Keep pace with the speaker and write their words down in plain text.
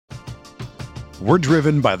We're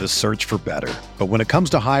driven by the search for better. But when it comes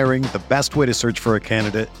to hiring, the best way to search for a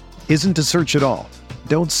candidate isn't to search at all.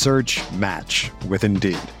 Don't search, match with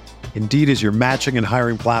Indeed. Indeed is your matching and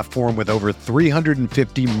hiring platform with over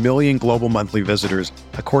 350 million global monthly visitors,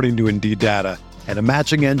 according to Indeed data, and a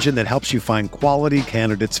matching engine that helps you find quality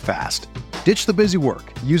candidates fast. Ditch the busy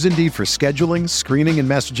work. Use Indeed for scheduling, screening, and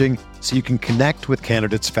messaging so you can connect with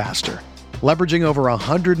candidates faster. Leveraging over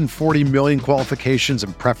 140 million qualifications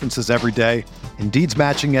and preferences every day, Indeed's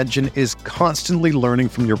matching engine is constantly learning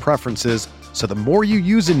from your preferences, so the more you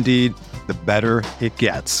use Indeed, the better it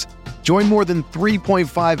gets. Join more than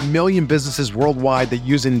 3.5 million businesses worldwide that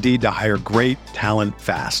use Indeed to hire great talent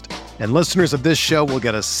fast. And listeners of this show will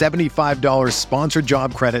get a $75 sponsored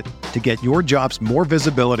job credit to get your jobs more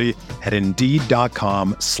visibility at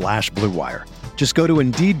Indeed.com/Blue Wire. Just go to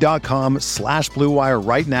Indeed.com/Blue Wire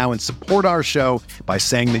right now and support our show by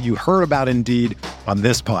saying that you heard about Indeed on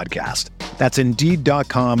this podcast. That's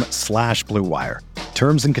Indeed.com/Blue Wire.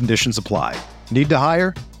 Terms and conditions apply. Need to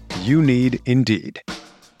hire? You need Indeed.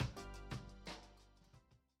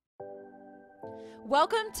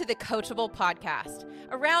 Welcome to the Coachable Podcast.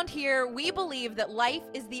 Around here, we believe that life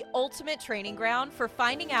is the ultimate training ground for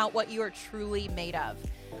finding out what you are truly made of.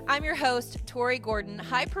 I'm your host, Tori Gordon,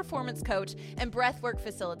 high performance coach and breathwork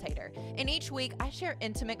facilitator. And each week, I share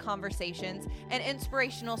intimate conversations and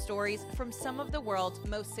inspirational stories from some of the world's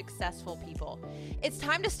most successful people. It's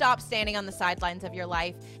time to stop standing on the sidelines of your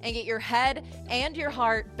life and get your head and your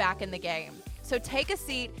heart back in the game. So take a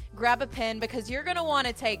seat, grab a pen, because you're going to want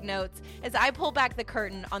to take notes as I pull back the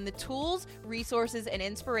curtain on the tools, resources, and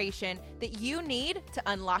inspiration that you need to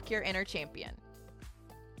unlock your inner champion.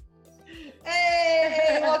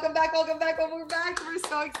 Hey, welcome back. We're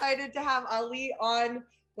so excited to have Ali on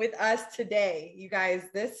with us today. You guys,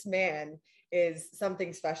 this man is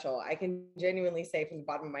something special. I can genuinely say from the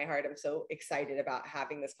bottom of my heart, I'm so excited about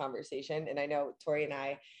having this conversation. And I know Tori and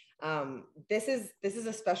I, this is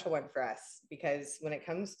a special one for us, because when it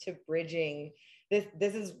comes to bridging, this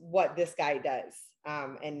is what this guy does.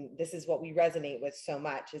 And this is what we resonate with so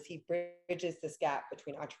much, is he bridges this gap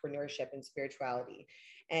between entrepreneurship and spirituality.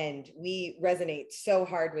 And we resonate so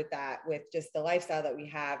hard with that, with just the lifestyle that we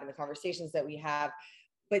have and the conversations that we have.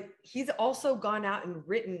 But he's also gone out and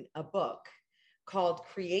written a book called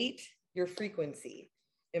Create Your Frequency.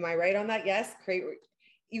 Am I right on that? Yes.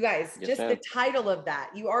 You guys, yes, just ma'am. The title of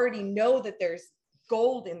that, you already know that there's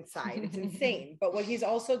gold inside. It's insane. But what he's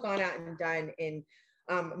also gone out and done in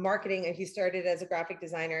marketing, and he started as a graphic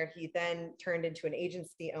designer. He then turned into an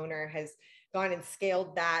agency owner, has gone and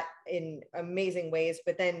scaled that in amazing ways,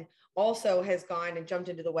 but then also has gone and jumped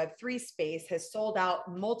into the Web3 space, has sold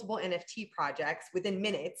out multiple NFT projects within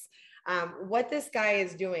minutes. What this guy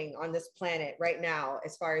is doing on this planet right now,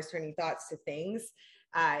 as far as turning thoughts to things,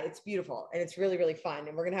 it's beautiful and it's really, really fun.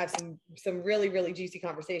 And we're going to have some really, really juicy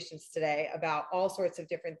conversations today about all sorts of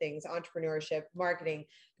different things: entrepreneurship, marketing,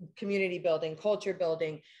 community building, culture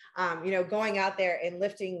building, going out there and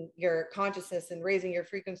lifting your consciousness and raising your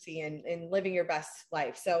frequency and living your best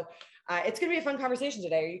life. So it's going to be a fun conversation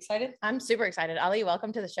today. Are you excited? I'm super excited. Ali,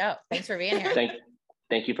 welcome to the show. Thanks for being here.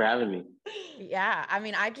 Thank you for having me. Yeah. I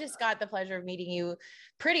mean, I just got the pleasure of meeting you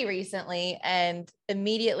pretty recently, and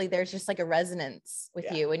immediately there's just like a resonance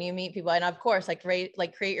with you when you meet people. And of course, create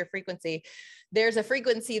your frequency. There's a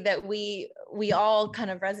frequency that we all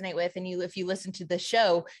kind of resonate with. And if you listen to the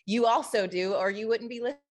show, you also do, or you wouldn't be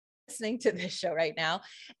listening to this show right now.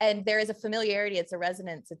 And there is a familiarity. It's a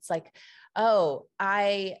resonance. It's like, oh,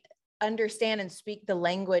 I understand and speak the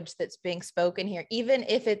language that's being spoken here, even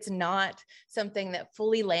if it's not something that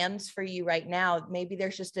fully lands for you right now. Maybe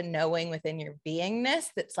there's just a knowing within your beingness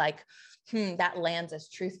that's like, that lands as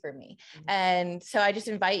truth for me. Mm-hmm. And so I just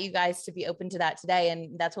invite you guys to be open to that today.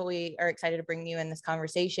 And that's what we are excited to bring you in this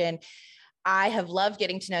conversation. I have loved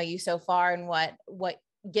getting to know you so far, and what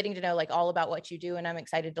getting to know all about what you do. And I'm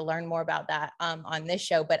excited to learn more about that on this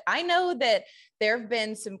show. But I know that there have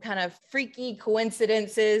been some kind of freaky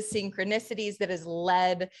coincidences, synchronicities that has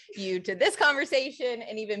led you to this conversation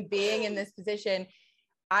and even being in this position.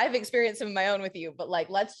 I've experienced some of my own with you, but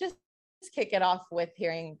let's just kick it off with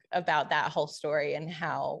hearing about that whole story and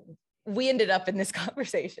how we ended up in this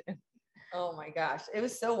conversation. Oh my gosh. It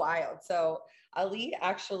was so wild. So Ali,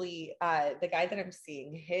 actually, the guy that I'm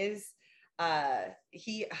seeing,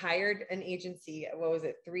 he hired an agency,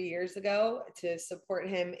 3 years ago, to support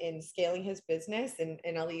him in scaling his business. And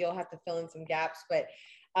Ali, you'll have to fill in some gaps, but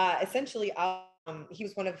essentially, he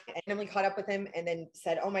was one of, I randomly caught up with him and then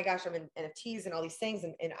said, oh my gosh, I'm in NFTs and all these things.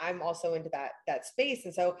 And I'm also into that space.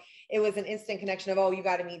 And so it was an instant connection of, oh, you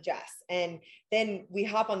got to meet Jess. And then we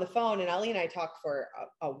hop on the phone and Ali and I talked for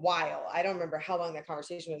a while. I don't remember how long that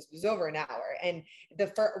conversation was. It was over an hour. And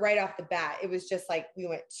right off the bat, it was just like, we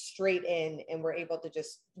went straight in and we're able to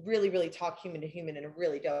just really, really talk human to human in a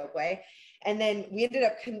really dope way. And then we ended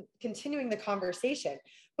up continuing the conversation.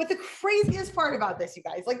 But the craziest part about this, you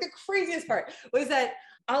guys, like the craziest part was that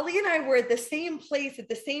Ali and I were at the same place at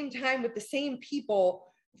the same time with the same people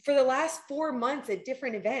for the last 4 months at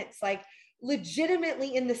different events, like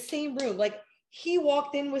legitimately in the same room. Like he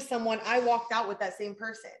walked in with someone, I walked out with that same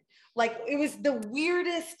person. Like it was the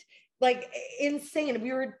weirdest, like insane.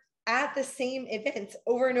 We were at the same events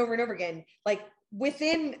over and over and over again, like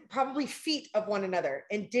within probably feet of one another,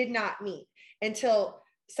 and did not meet until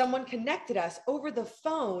someone connected us over the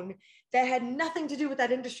phone that had nothing to do with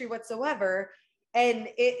that industry whatsoever. And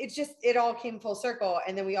it all came full circle.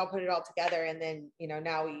 And then we all put it all together. And then,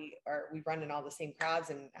 now we run in all the same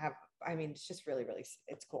crowds and it's just really, really,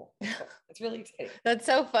 it's cool. It's really exciting. That's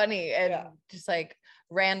so funny. And just like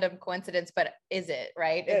random coincidence, but is it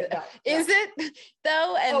right? Is it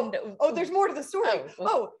though? And there's more to the story.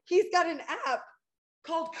 He's got an app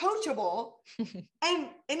called Coachable. and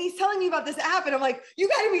he's telling me about this app. And I'm like, you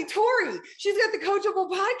got to meet Tori. She's got the Coachable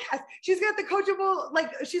podcast. She's got the Coachable,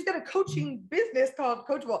 she's got a coaching business called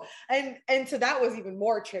Coachable. And so that was even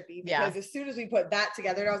more trippy because as soon as we put that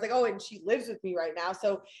together, and I was like, and she lives with me right now.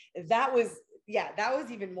 So that was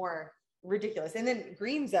even more ridiculous. And then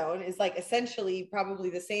Green Zone is like essentially probably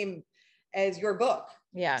the same as your book.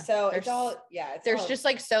 Yeah. So there's just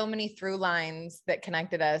like so many through lines that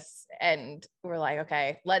connected us, and we're like,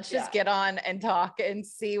 okay, let's just get on and talk and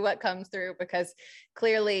see what comes through, because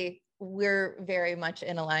clearly we're very much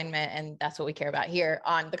in alignment, and that's what we care about here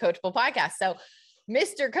on the Coachable podcast. So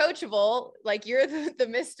Mr. Coachable, like you're the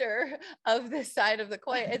Mr. of this side of the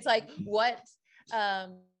coin. It's like, what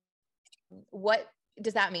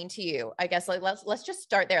does that mean to you? I guess like let's just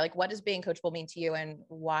start there. Like, what does being coachable mean to you, and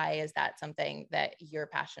why is that something that you're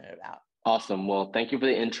passionate about? Awesome. Well, thank you for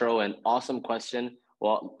the intro and awesome question.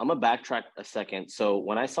 Well, I'm gonna backtrack a second. So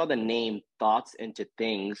when I saw the name Thoughts into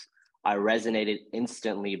Things, I resonated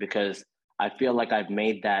instantly because I feel like I've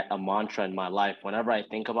made that a mantra in my life. Whenever I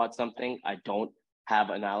think about something, I don't have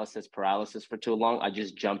analysis paralysis for too long. I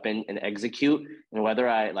just jump in and execute. And whether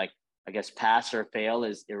I guess pass or fail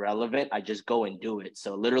is irrelevant. I just go and do it.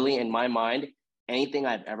 So literally in my mind, anything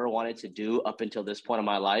I've ever wanted to do up until this point in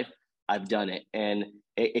my life, I've done it. And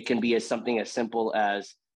it can be something as simple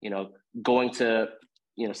as, going to,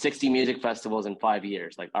 60 music festivals in 5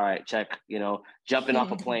 years. Like, all right, check, jumping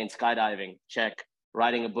off a plane, skydiving, check,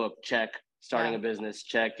 writing a book, check, starting a business,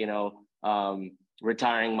 check,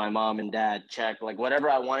 retiring my mom and dad, check, like whatever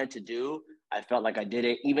I wanted to do, I felt like I did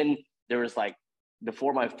it. Even there was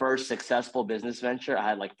before my first successful business venture, I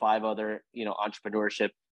had 5 other, entrepreneurship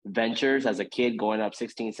ventures as a kid, going up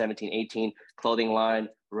 16, 17, 18, clothing line,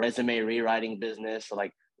 resume rewriting business. So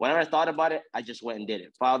whenever I thought about it, I just went and did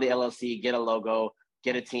it. File the LLC, get a logo,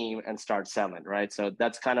 get a team, and start selling, right? So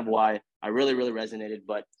that's kind of why I really, really resonated.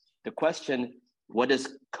 But the question, what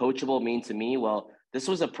does coachable mean to me? Well, this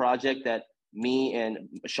was a project that me and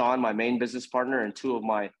Sean, my main business partner, and 2 of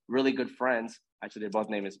my really good friends, actually their both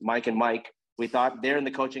name is Mike and Mike, we thought they're in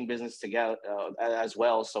the coaching business together as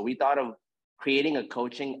well. So we thought of creating a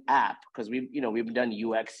coaching app because we've done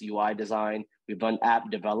UX, UI design, we've done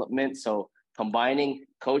app development. So combining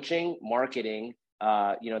coaching, marketing,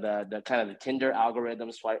 the kind of the Tinder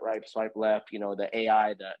algorithm, swipe right, swipe left, the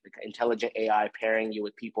AI, the intelligent AI pairing you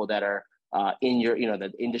with people that are in your,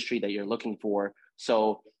 the industry that you're looking for.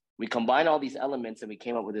 So we combined all these elements and we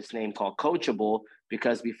came up with this name called Coachable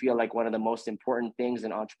because we feel like one of the most important things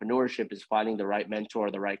in entrepreneurship is finding the right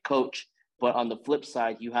mentor, the right coach. But on the flip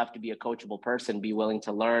side, you have to be a coachable person, be willing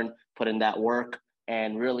to learn, put in that work,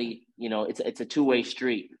 and really, it's a two-way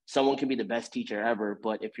street. Someone can be the best teacher ever,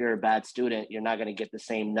 but if you're a bad student, you're not going to get the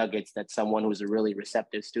same nuggets that someone who's a really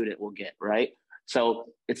receptive student will get, right? So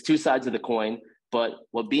it's 2 sides of the coin. But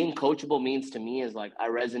what being coachable means to me is I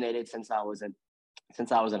resonated since I was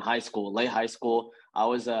in high school, late high school.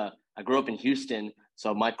 I grew up in Houston,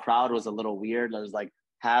 so my crowd was a little weird. There was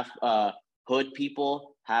half hood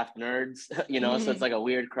people, half nerds, so it's a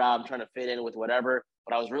weird crowd. I'm trying to fit in with whatever,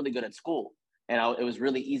 but I was really good at school. And it was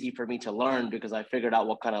really easy for me to learn because I figured out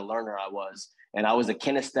what kind of learner I was. And I was a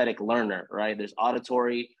kinesthetic learner, right? There's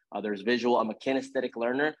auditory, there's visual. I'm a kinesthetic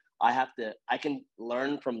learner. I can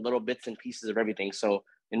learn from little bits and pieces of everything. So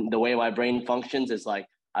in the way my brain functions is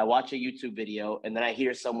I watch a YouTube video and then I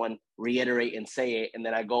hear someone reiterate and say it, and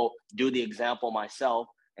then I go do the example myself.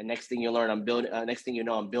 And next thing you learn, next thing you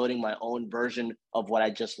know, I'm building my own version of what I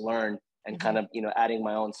just learned and kind of, adding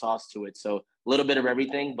my own sauce to it. So a little bit of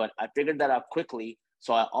everything, but I figured that out quickly.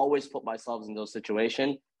 So I always put myself in those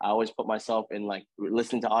situations. I always put myself in like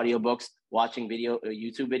listening to audiobooks, watching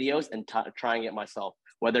YouTube videos, and trying it myself.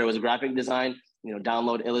 Whether it was graphic design,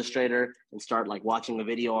 download Illustrator and start like watching a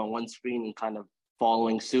video on one screen and kind of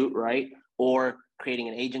following suit, right? Or creating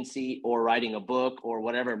an agency or writing a book or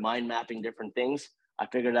whatever, mind mapping different things. I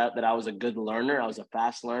figured out that I was a good learner. I was a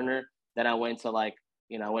fast learner. Then I went to I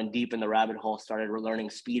went deep in the rabbit hole, started learning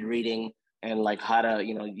speed reading and like how to,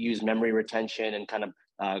 use memory retention and kind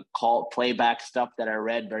of play back stuff that I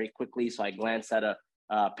read very quickly. So I glanced at a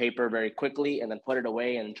paper very quickly and then put it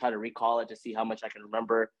away and try to recall it to see how much I can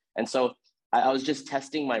remember. And so I was just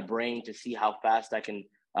testing my brain to see how fast I can,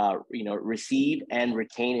 receive and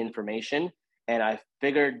retain information. And I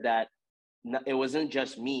figured that it wasn't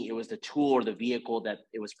just me, it was the tool or the vehicle that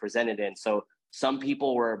it was presented in. So some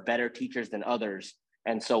people were better teachers than others.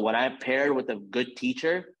 And so when I paired with a good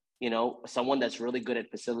teacher, someone that's really good at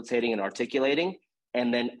facilitating and articulating,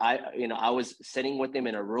 and then I was sitting with them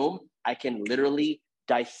in a room, I can literally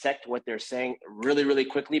dissect what they're saying really, really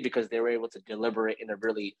quickly because they were able to deliver it in a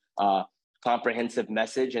really comprehensive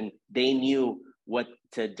message, and they knew what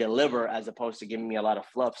to deliver as opposed to giving me a lot of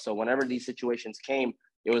fluff. So whenever these situations came,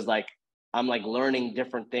 it was like, I'm like learning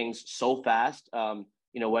different things so fast,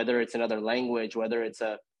 whether it's another language, whether it's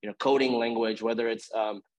a coding language, whether it's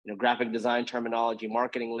graphic design terminology,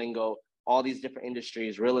 marketing lingo, all these different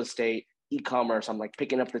industries, real estate, e-commerce. I'm like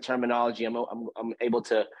picking up the terminology. I'm able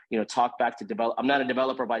to talk back to develop. I'm not a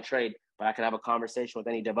developer by trade, but I can have a conversation with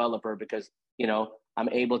any developer because I'm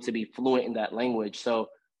able to be fluent in that language. So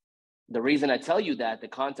the reason I tell you that, the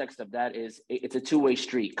context of that is it's a two-way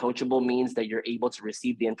street. Coachable means that you're able to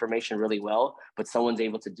receive the information really well, but someone's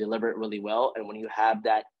able to deliver it really well. And when you have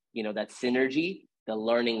that, that synergy, the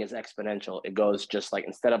learning is exponential. It goes just like,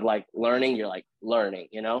 instead of like learning, you're like learning,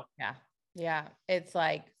 Yeah. Yeah. It's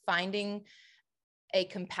like finding a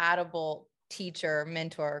compatible teacher,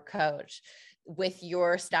 mentor, coach with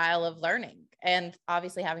your style of learning, and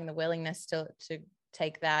obviously having the willingness to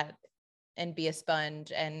take that and be a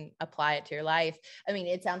sponge and apply it to your life. I mean,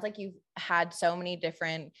 it sounds like you've had so many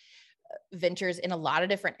different ventures in a lot of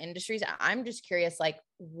different industries. I'm just curious, like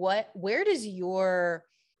where does your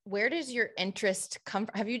interest come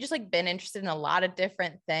from? Have you just like been interested in a lot of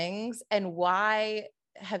different things? And why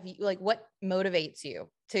have you, like, what motivates you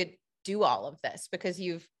to do all of this? Because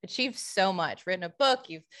you've achieved so much, written a book,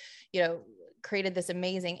 you've, created this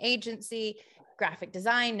amazing agency, graphic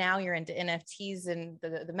design. Now you're into NFTs and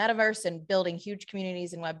the metaverse and building huge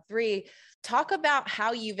communities in Web3. Talk about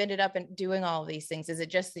how you've ended up in doing all of these things. Is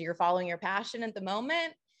it just that you're following your passion at the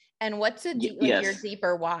moment? And what's your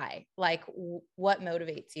deeper why? Like what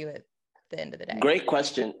motivates you at the end of the day? Great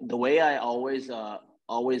question. The way I always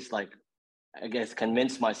like, I guess,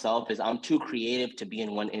 convince myself is I'm too creative to be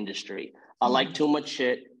in one industry. I like too much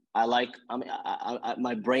shit.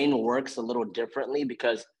 My brain works a little differently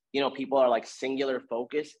because, people are like singular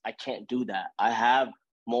focus. I can't do that. I have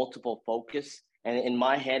multiple focus, and in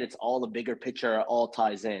my head, it's all the bigger picture, all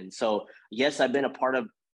ties in. So yes, I've been a part of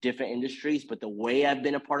different industries, but the way I've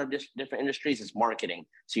been a part of different industries is marketing.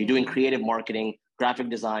 So you're doing creative marketing, graphic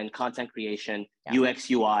design, content creation,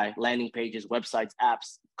 UX, UI, landing pages, websites,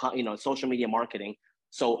 apps, social media marketing.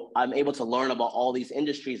 So I'm able to learn about all these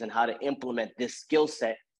industries and how to implement this skill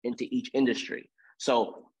set into each industry.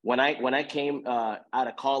 So when I came out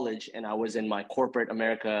of college and I was in my corporate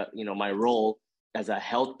America, my role as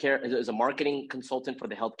a marketing consultant for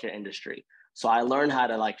the healthcare industry. So I learned how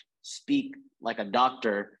to like speak like a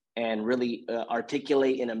doctor and really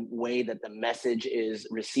articulate in a way that the message is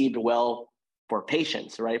received well for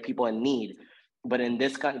patients, right? People in need. But in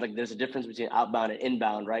this kind of like, there's a difference between outbound and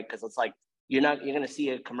inbound, right? Because it's like, you're going to see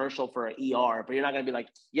a commercial for an ER, but you're not going to be like,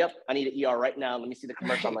 yep, I need an ER right now. Let me see the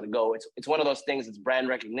commercial. I'm going to go. It's one of those things. It's brand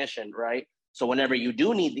recognition, right? So whenever you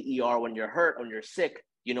do need the ER, when you're hurt, when you're sick,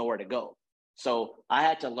 you know where to go. So I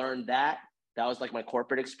had to learn that. That was like my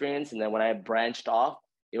corporate experience. And then when I branched off,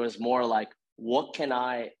 it was more like, what can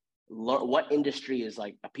I learn? What industry is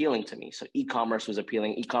like appealing to me? So e-commerce was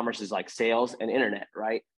appealing. E-commerce is like sales and internet,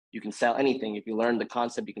 right? You can sell anything. If you learn the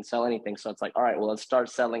concept, you can sell anything. So it's like, all right, well, let's start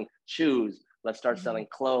selling shoes. Let's start selling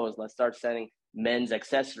clothes. Let's start selling men's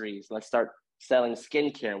accessories. Let's start selling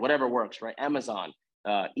skincare, whatever works, right? Amazon,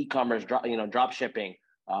 e-commerce, drop shipping,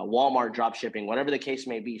 Walmart drop shipping, whatever the case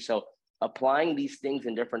may be. So applying these things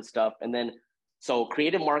in different stuff. And then So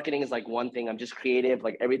creative marketing is like one thing. I'm just creative,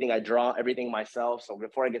 like everything I draw, everything myself. So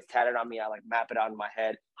before it gets tatted on me, I like map it out in my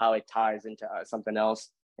head, how it ties into something else.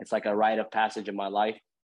 It's like a rite of passage in my life.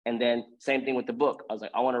 And then same thing with the book. I was like,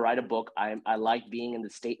 I want to write a book. I like being in the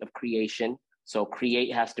state of creation. So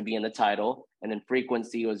create has to be in the title. And then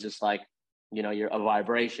frequency was just like, you know, you're a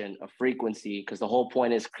vibration, a frequency, because the whole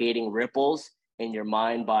point is creating ripples in your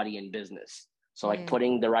mind, body, and business. So like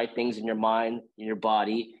putting the right things in your mind, in your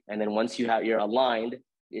body, and then once you're aligned,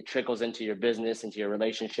 it trickles into your business, into your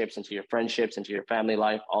relationships, into your friendships, into your family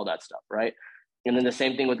life, all that stuff, right? And then the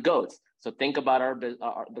same thing with goats. So think about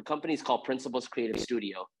the company is called Principles Creative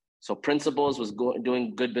Studio. So Principles was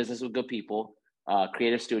doing good business with good people.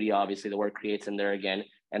 Creative Studio, obviously the word creates in there again,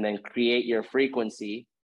 and then create your frequency.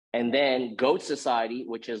 And then Goat Society,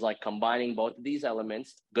 which is like combining both of these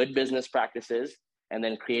elements, good business practices, and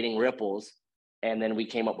then creating ripples. And then we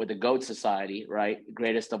came up with the GOAT Society, right?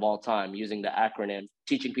 Greatest of all time, using the acronym,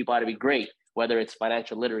 teaching people how to be great, whether it's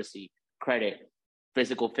financial literacy, credit,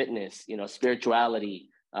 physical fitness, you know, spirituality,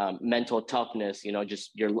 mental toughness, you know, just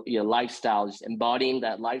your lifestyle, just embodying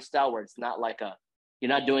that lifestyle where it's not like you're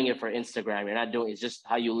not doing it for Instagram. It's just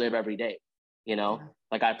how you live every day, you know? Yeah.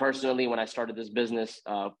 Like I personally, when I started this business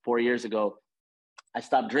 4 years ago, I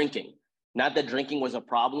stopped drinking. Not that drinking was a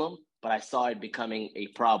problem, but I saw it becoming a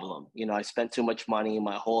problem. You know, I spent too much money.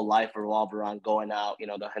 My whole life revolved around going out, you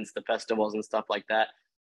know, hence the festivals and stuff like that.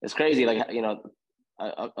 It's crazy. Like, you know,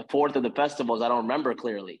 a fourth of the festivals, I don't remember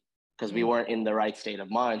clearly because we weren't in the right state of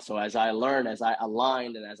mind. So as I learned, as I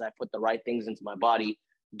aligned, and as I put the right things into my body,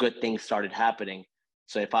 good things started happening.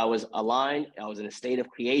 So if I was aligned, I was in a state of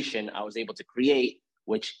creation, I was able to create,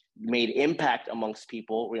 which made impact amongst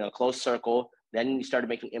people, you know, close circle. Then you started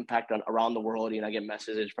making impact around the world. You know, I get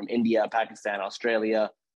messages from India, Pakistan, Australia.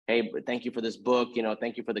 Hey, thank you for this book. You know,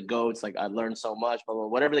 thank you for the goats. Like I learned so much, blah, blah,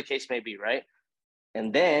 whatever the case may be, right?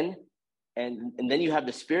 And then you have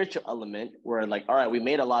the spiritual element where like, all right, we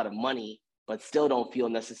made a lot of money, but still don't feel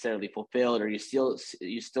necessarily fulfilled, or you still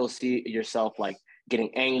see yourself like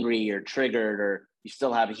getting angry or triggered, or you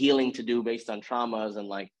still have healing to do based on traumas and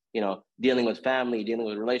like, you know, dealing with family, dealing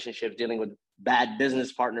with relationships, dealing with bad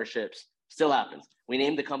business partnerships. Still happens. We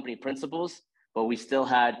named the company Principles, but we still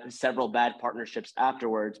had several bad partnerships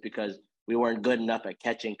afterwards because we weren't good enough at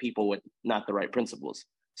catching people with not the right principles.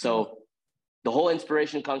 So the whole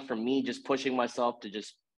inspiration comes from me just pushing myself to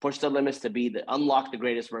just push the limits to unlock the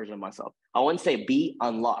greatest version of myself. I wouldn't say be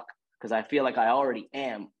unlock, because I feel like I already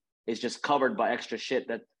am. It's just covered by extra shit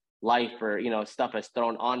that life or, you know, stuff has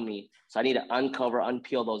thrown on me. So I need to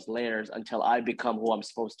unpeel those layers until I become who I'm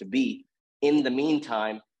supposed to be. In the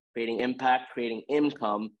meantime, creating impact, creating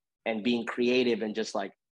income, and being creative and just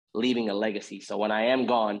like leaving a legacy. So when I am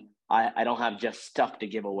gone, I don't have just stuff to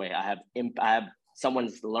give away. I have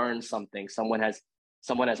someone's learned something. Someone has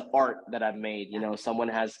art that I've made, you know, someone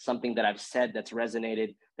has something that I've said that's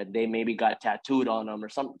resonated, that they maybe got tattooed on them or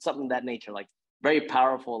something of that nature, like very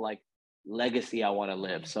powerful, like legacy I want to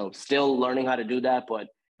live. So still learning how to do that, but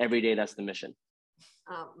every day that's the mission.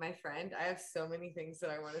 My friend, I have so many things that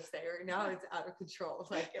I want to say right now. It's out of control.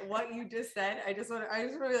 Like what you just said, I just want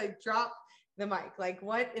to like drop the mic. Like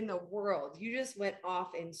what in the world? You just went off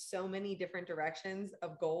in so many different directions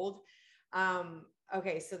of gold.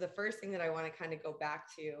 Okay. So the first thing that I want to kind of go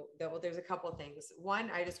back to, though, there's a couple of things.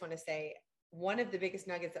 One, I just want to say one of the biggest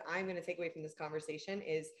nuggets that I'm going to take away from this conversation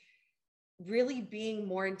is really being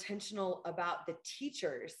more intentional about the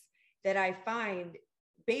teachers that I find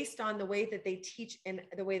based on the way that they teach and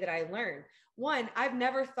the way that I learn. One, I've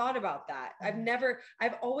never thought about that.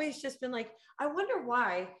 I've always just been like, I wonder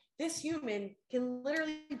why this human can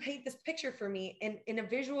literally paint this picture for me in a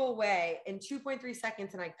visual way in 2.3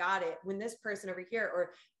 seconds. And I got it, when this person over here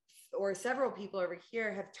or several people over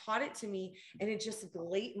here have taught it to me, and it just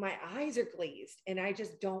my eyes are glazed and I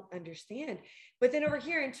just don't understand. But then over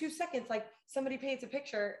here in 2 seconds, like somebody paints a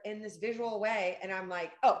picture in this visual way and I'm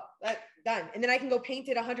like, oh, that's done. And then I can go paint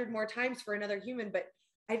it 100 more times for another human, but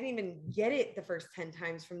I didn't even get it the first 10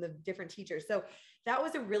 times from the different teachers. So that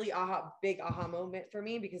was a really big aha moment for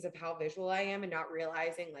me because of how visual I am and not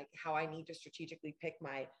realizing like how I need to strategically pick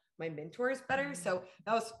my mentors better. So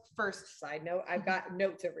that was first side note. I've got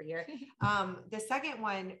notes over here. The second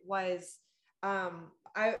one was,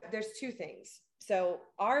 there's two things. So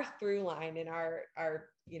our through line and our,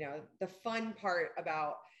 you know, the fun part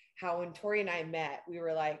about how when Tori and I met, we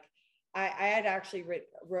were like, I had actually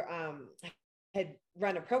had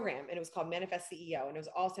run a program and it was called Manifest CEO. And it was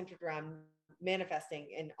all centered around manifesting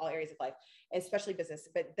in all areas of life, especially business.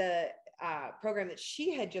 But the program that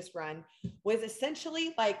she had just run was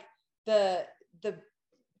essentially like the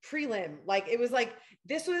prelim. Like it was like,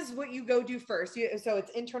 this was what you go do first. So it's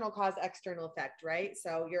internal cause, external effect, right?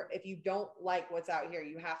 So if you don't like what's out here,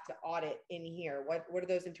 you have to audit in here. What are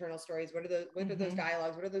those internal stories? What are those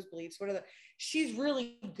dialogues? What are those beliefs? She's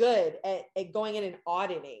really good at going in and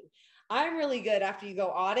auditing. I'm really good after you go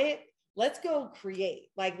audit. Let's go create.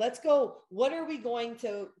 Like, let's go. What are we going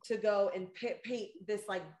to go and paint this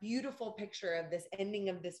like beautiful picture of this ending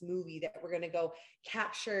of this movie that we're going to go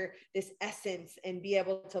capture this essence and be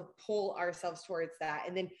able to pull ourselves towards that.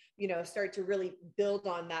 And then, start to really build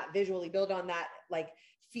on that visually, build on that, like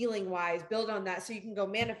feeling wise, build on that. So you can go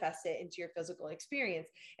manifest it into your physical experience.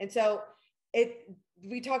 And so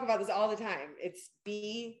we talk about this all the time. It's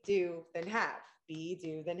be, do, then have, be,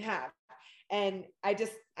 do, then have. And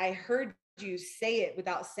I heard you say it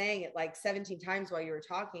without saying it like 17 times while you were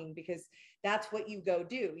talking, because that's what you go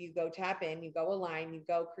do. You go tap in, you go align, you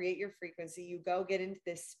go create your frequency, you go get into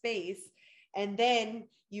this space, and then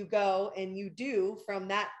you go and you do from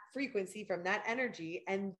that frequency, from that energy,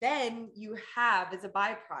 and then you have as a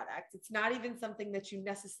byproduct. It's not even something that you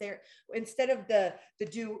necessarily, instead of the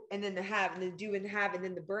do and then the have and then do and have and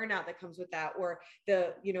then the burnout that comes with that, or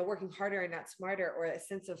the working harder and not smarter, or a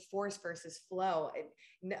sense of force versus flow,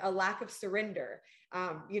 and a lack of surrender.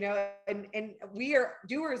 And we are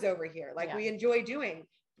doers over here. Like, we enjoy doing.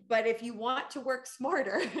 But if you want to work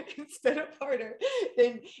smarter instead of harder,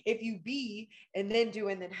 then if you be and then do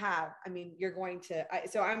and then have, I mean, you're going to.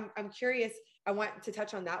 So I'm curious. I want to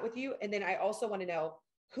touch on that with you, and then I also want to know,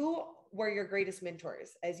 who were your greatest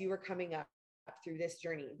mentors as you were coming up through this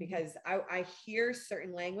journey? Because I hear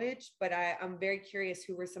certain language, but I'm very curious,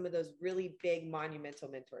 who were some of those really big monumental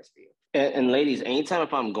mentors for you? And ladies, anytime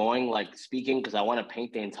if I'm going like speaking, because I want to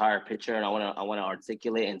paint the entire picture and I want to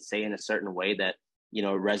articulate and say in a certain way that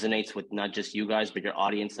resonates with not just you guys, but your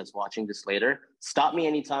audience that's watching this later, stop me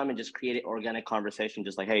anytime and just create an organic conversation.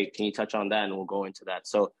 Just like, hey, can you touch on that? And we'll go into that.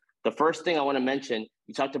 So the first thing I want to mention,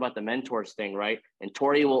 you talked about the mentors thing, right? And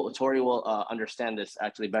Tori will understand this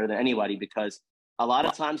actually better than anybody, because a lot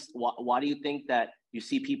of times, why do you think that you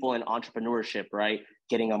see people in entrepreneurship, right?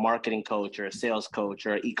 Getting a marketing coach or a sales coach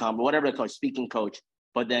or e-commerce, whatever the coach, speaking coach,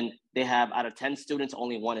 but then they have, out of 10 students,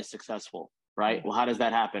 only one is successful, right? Well, how does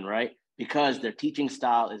that happen, right? Because their teaching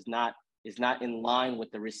style is not in line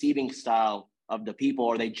with the receiving style of the people,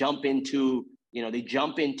 or they jump into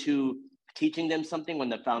teaching them something when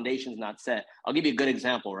the foundation's not set. I'll give you a good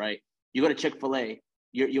example, right? You go to Chick-fil-A,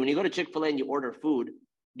 when you go to Chick-fil-A and you order food,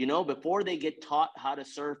 before they get taught how to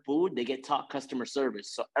serve food, they get taught customer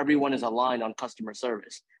service. So everyone is aligned on customer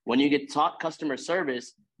service. When you get taught customer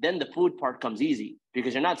service, then the food part comes easy,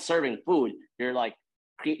 because you're not serving food. You're like,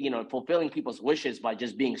 fulfilling people's wishes by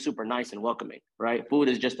just being super nice and welcoming, right? Food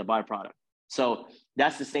is just a byproduct. So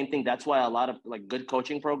that's the same thing. That's why a lot of like good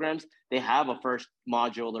coaching programs, they have a first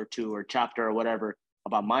module or two or chapter or whatever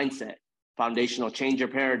about mindset, foundational, change your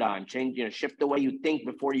paradigm, shift the way you think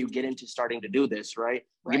before you get into starting to do this, right?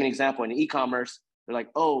 I'll give you an example. In e-commerce, they're like,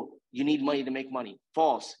 oh, you need money to make money.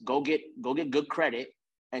 False. Go get good credit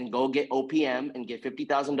and go get OPM and get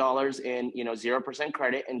 $50,000 in 0%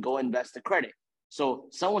 credit and go invest the credit. So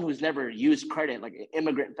someone who's never used credit, like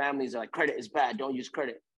immigrant families are like, credit is bad, don't use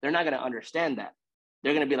credit. They're not going to understand that.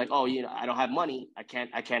 They're going to be like, oh, I don't have money, I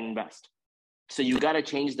can't invest. So you got to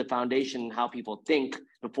change the foundation, how people think,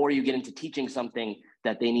 before you get into teaching something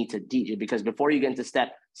that they need to teach. Because before you get into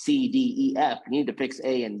step C, D, E, F, you need to fix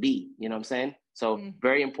A and B. You know what I'm saying? So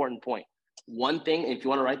very important point. One thing, if you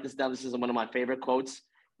want to write this down, this is one of my favorite quotes.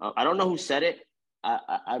 I don't know who said it.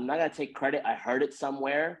 I'm not going to take credit. I heard it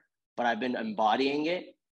somewhere, but I've been embodying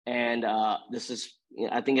it. And I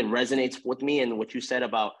think it resonates with me and what you said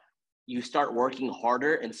about you start working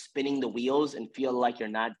harder and spinning the wheels and feel like you're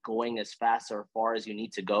not going as fast or far as you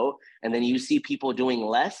need to go. And then you see people doing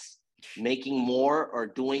less, making more, or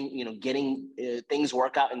doing, getting things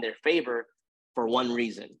work out in their favor for one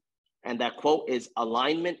reason. And that quote is,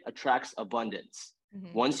 alignment attracts abundance.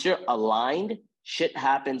 Once you're aligned, shit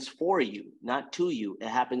happens for you, not to you. It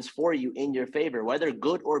happens for you in your favor, whether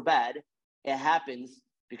good or bad. It happens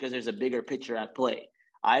because there's a bigger picture at play.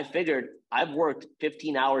 I figured I've worked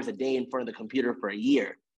 15 hours a day in front of the computer for a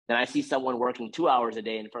year. Then I see someone working 2 hours a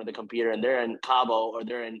day in front of the computer and they're in Cabo or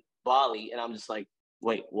they're in Bali. And I'm just like,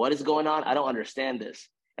 wait, what is going on? I don't understand this.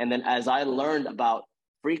 And then as I learned about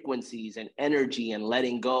frequencies and energy and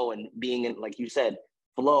letting go and being in, like you said,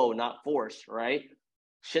 flow, not force, right?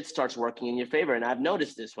 Shit starts working in your favor. And I've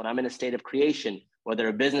noticed this when I'm in a state of creation, whether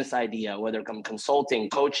a business idea, whether I'm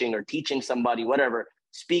consulting, coaching, or teaching somebody, whatever,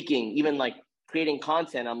 speaking, even like creating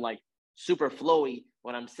content, I'm like super flowy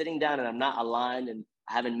when I'm sitting down and I'm not aligned and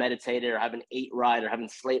haven't meditated or haven't ate right or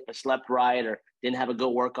haven't slept right or didn't have a good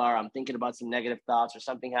workout, or I'm thinking about some negative thoughts or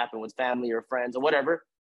something happened with family or friends or whatever,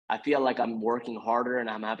 I feel like I'm working harder and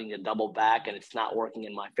I'm having to double back and it's not working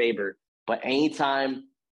in my favor. But anytime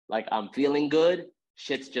like I'm feeling good,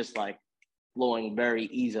 shit's just like flowing very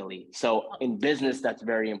easily. So in business, that's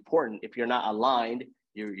very important. If you're not aligned,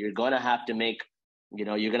 you're going to have to make, you're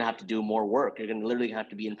going to have to do more work. You're going to literally have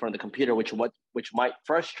to be in front of the computer, which might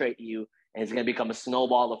frustrate you. And it's going to become a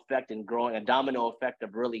snowball effect and growing a domino effect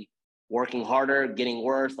of really working harder, getting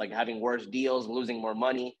worse, like having worse deals, losing more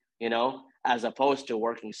money, as opposed to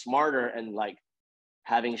working smarter and like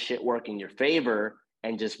having shit work in your favor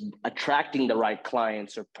and just attracting the right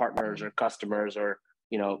clients or partners or customers or,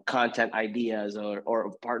 content ideas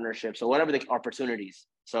or partnerships or whatever the opportunities.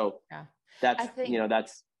 So that's,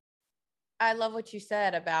 I love what you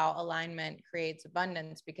said about alignment creates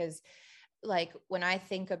abundance, because like when I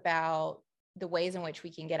think about the ways in which we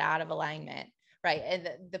can get out of alignment, right. And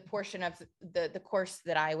the portion of the course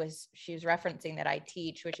that she was referencing that I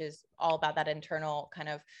teach, which is all about that internal kind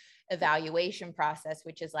of evaluation process,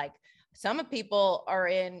 which is like some people are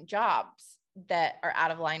in jobs that are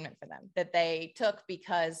out of alignment for them, that they took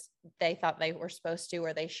because they thought they were supposed to,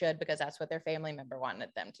 or they should, because that's what their family member wanted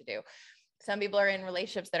them to do. Some people are in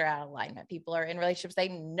relationships that are out of alignment. People are in relationships they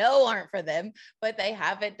know aren't for them, but they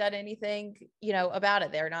haven't done anything, about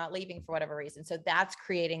it. They're not leaving for whatever reason. So that's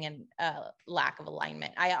creating a lack of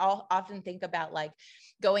alignment. I often think about like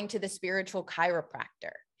going to the spiritual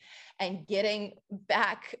chiropractor and getting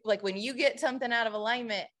back, like when you get something out of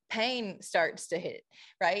alignment, pain starts to hit,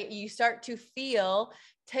 right? You start to feel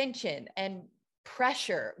tension and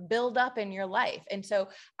pressure build up in your life. And so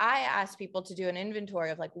I ask people to do an inventory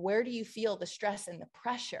of like, where do you feel the stress and the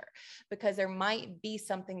pressure? Because there might be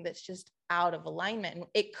something that's just out of alignment. And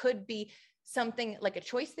it could be something like a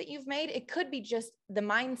choice that you've made. It could be just the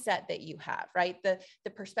mindset that you have, right? The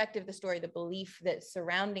perspective, the story, the belief that's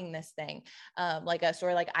surrounding this thing. Like a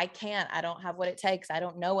story like, I don't have what it takes. I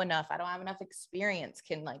don't know enough. I don't have enough experience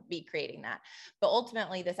can like be creating that. But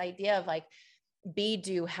ultimately this idea of like, be,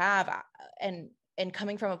 do, have, and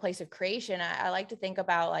coming from a place of creation, I like to think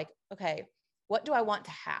about like, okay, what do I want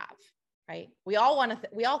to have? Right? We all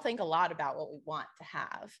we all think a lot about what we want to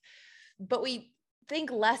have, but we think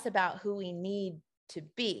less about who we need to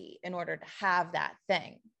be in order to have that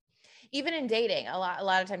thing. Even in dating, a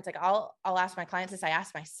lot of times, like I'll ask my clients this, I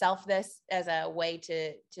ask myself this as a way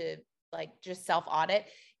to like just self audit,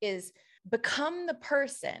 is become the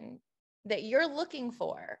person that you're looking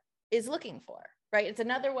for is looking for, right? It's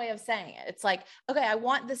another way of saying it. It's like, okay, I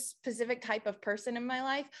want this specific type of person in my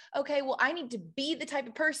life. Okay, well, I need to be the type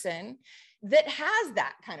of person that has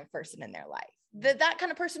that kind of person in their life, that kind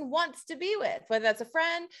of person wants to be with, whether that's a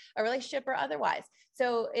friend, a relationship, or otherwise.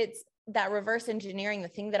 So it's that reverse engineering the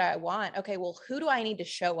thing that I want. Okay, well, who do I need to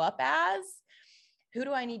show up as? Who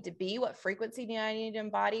do I need to be? What frequency do I need to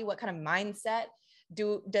embody? What kind of mindset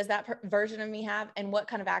does that version of me have? And what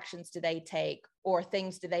kind of actions do they take, or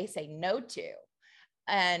things do they say no to?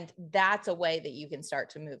 And that's a way that you can start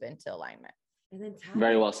to move into alignment. And then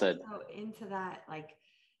very well said. Into that, like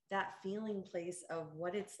that feeling place of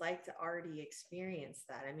what it's like to already experience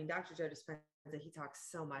that. I mean, Dr. Joe Dispenza, he talks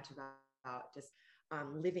so much about just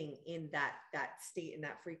living in that state and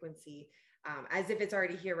that frequency, as if it's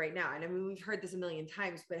already here right now. And I mean, we've heard this a million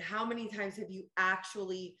times, but how many times have you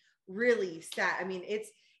actually really sat? I mean,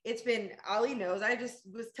 it's been, Ali knows, I just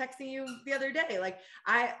was texting you the other day. Like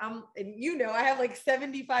and I have like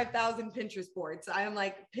 75,000 Pinterest boards. I am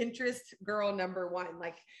like Pinterest girl number one,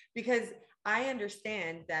 like, because I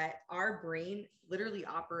understand that our brain literally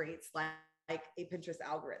operates like a Pinterest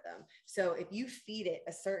algorithm. So if you feed it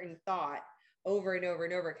a certain thought over and over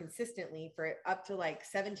and over consistently for up to like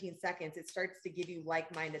 17 seconds, it starts to give you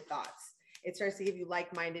like-minded thoughts. It starts to give you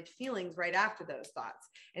like-minded feelings right after those thoughts.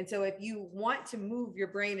 And so if you want to move your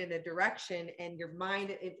brain in a direction and your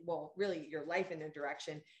mind, really your life in a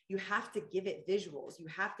direction, you have to give it visuals. You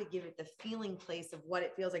have to give it the feeling place of what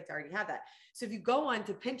it feels like to already have that. So if you go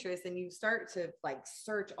onto Pinterest and you start to like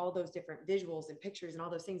search all those different visuals and pictures and all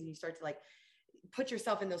those things, and you start to like put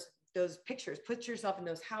yourself in those pictures, put yourself in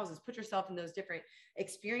those houses, put yourself in those different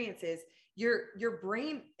experiences, your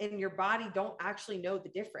brain and your body don't actually know the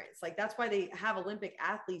difference. Like that's why they have Olympic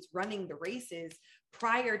athletes running the races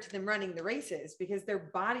prior to them running the races, because their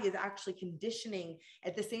body is actually conditioning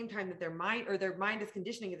at the same time that their mind is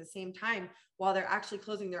conditioning at the same time while they're actually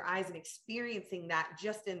closing their eyes and experiencing that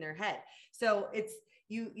just in their head. So it's,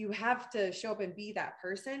 you have to show up and be that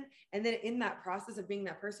person. And then in that process of being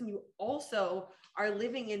that person, you also are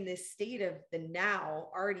living in this state of the now,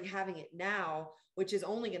 already having it now, which is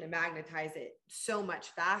only going to magnetize it so much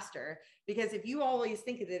faster. Because if you always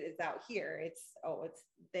think of it as out here, it's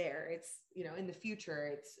there, it's, in the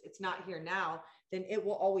future, it's not here now, then it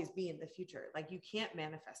will always be in the future. Like, you can't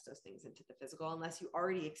manifest those things into the physical unless you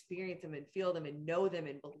already experience them and feel them and know them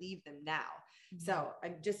and believe them now. Mm-hmm. So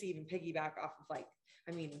I'm just even piggyback off of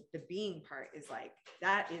the being part is like,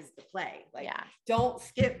 that is the play. Like, don't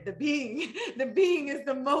skip the being. The being is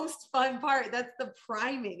the most fun part. That's the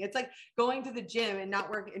priming. It's like going to the gym and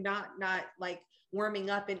not like warming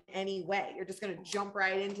up in any way. You're just going to jump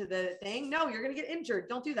right into the thing. No, you're going to get injured.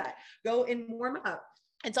 Don't do that. Go and warm up.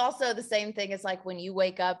 It's also the same thing as like when you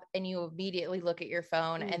wake up and you immediately look at your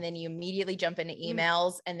phone and then you immediately jump into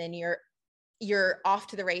emails and then you're off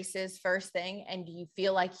to the races first thing. And you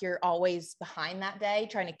feel like you're always behind that day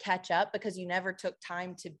trying to catch up because you never took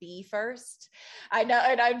time to be first. I know.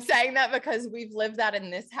 And I'm saying that because we've lived that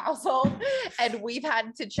in this household and we've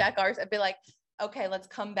had to check ours and be like, okay, let's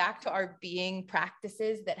come back to our being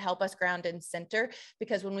practices that help us ground and center,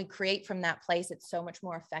 because when we create from that place, it's so much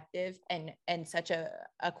more effective and such a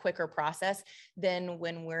quicker process than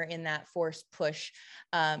when we're in that force push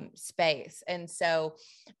space. And so,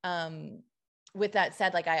 with that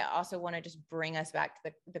said, like, I also want to just bring us back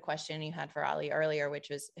to the question you had for Ali earlier, which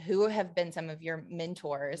was, who have been some of your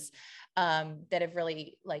mentors that have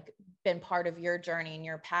really like been part of your journey and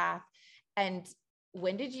your path? And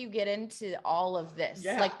when did you get into all of this?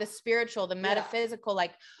 Like the spiritual, the metaphysical,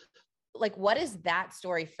 like what is that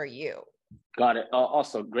story for you? Got it.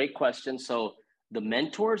 Also, great question. So the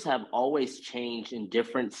mentors have always changed in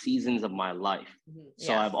different seasons of my life. Mm-hmm.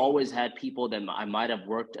 So I've always had people that I might have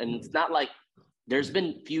worked, and it's not like there's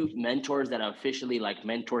been few mentors that are officially like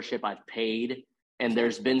mentorship I've paid. And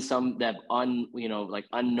there's been some that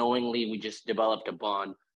unknowingly we just developed a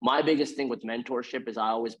bond. My biggest thing with mentorship is I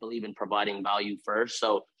always believe in providing value first.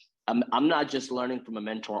 So I'm not just learning from a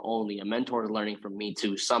mentor only. A mentor is learning from me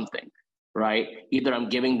too, something, right? Either I'm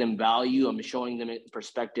giving them value, I'm showing them a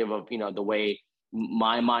perspective of, the way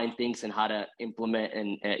my mind thinks and how to implement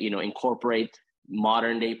and, incorporate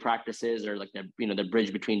modern day practices, or like the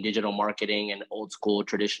bridge between digital marketing and old school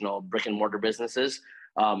traditional brick and mortar businesses.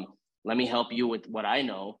 Let me help you with what I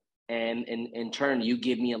know. And in turn, you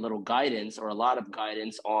give me a little guidance or a lot of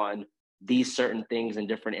guidance on these certain things in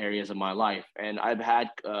different areas of my life. And I've had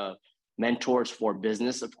mentors for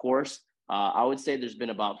business, of course. I would say there's been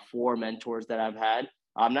about 4 mentors that I've had.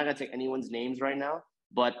 I'm not going to take anyone's names right now,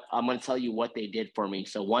 but I'm going to tell you what they did for me.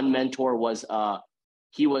 So one mentor was,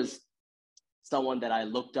 he was someone that I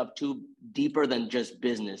looked up to deeper than just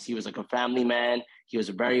business. He was like a family man. He was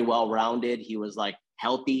very well-rounded. He was like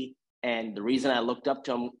healthy. And the reason I looked up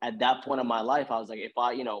to him at that point in my life, I was like, if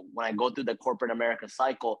I, when I go through the corporate America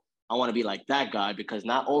cycle, I want to be like that guy, because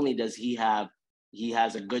not only does he has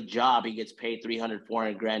a good job, he gets paid 300,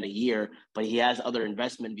 400 grand a year, but he has other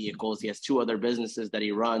investment vehicles. He has 2 other businesses that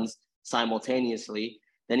he runs simultaneously.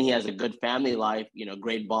 Then he has a good family life,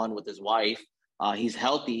 great bond with his wife. He's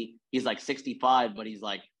healthy. He's like 65, but he's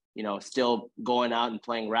like, still going out and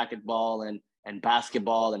playing racquetball and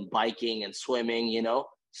basketball and biking and swimming,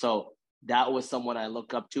 So that was someone I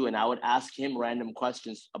look up to, and I would ask him random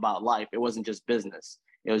questions about life. It wasn't just business.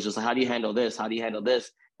 It was just like, how do you handle this? How do you handle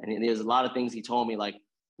this? And there's a lot of things he told me, like,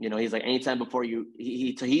 he's like, anytime before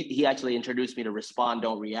he actually introduced me to respond,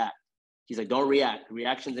 don't react. He's like, don't react.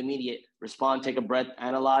 Reaction's immediate. Respond, take a breath,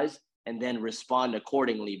 analyze, and then respond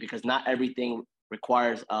accordingly, because not everything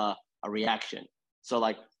requires a reaction. So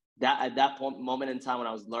like that, at that moment in time when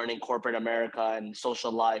I was learning corporate America and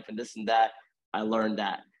social life and this and that, I learned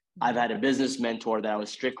that. I've had a business mentor that I was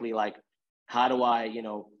strictly like, how do I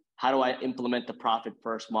implement the profit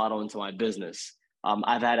first model into my business?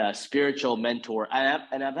 I've had a spiritual mentor,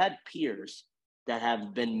 and I've had peers that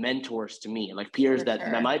have been mentors to me, like peers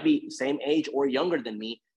that might be same age or younger than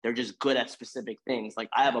me. They're just good at specific things. Like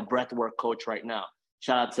I have a breathwork coach right now.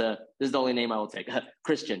 Shout out to, this is the only name I will take,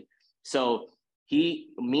 Christian. So me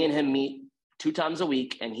and him meet 2 times a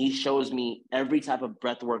week, and he shows me every type of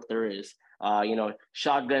breath work there is.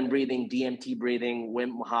 Shotgun breathing, DMT breathing,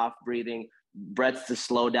 Wim Hof breathing, breaths to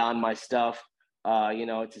slow down my stuff,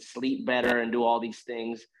 to sleep better and do all these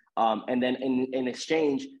things. And then in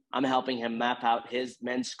exchange, I'm helping him map out his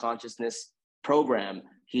men's consciousness program.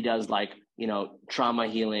 He does like, trauma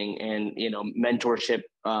healing and, mentorship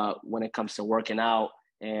when it comes to working out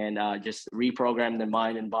and just reprogram the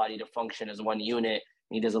mind and body to function as one unit.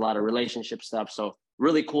 And he does a lot of relationship stuff. So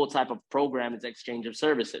really cool type of program is exchange of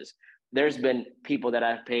services. There's been people that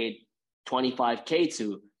I've paid $25K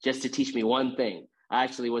to just to teach me one thing. I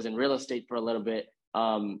actually was in real estate for a little bit.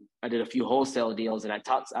 I did a few wholesale deals and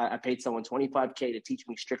I paid someone $25K to teach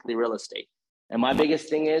me strictly real estate. And my biggest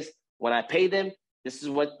thing is when I pay them, this is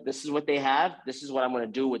what they have. This is what I'm going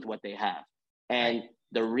to do with what they have. And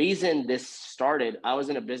the reason this started, I was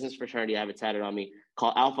in a business fraternity, I have it tatted on me,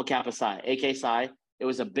 called Alpha Kappa Psi, AK Psi. It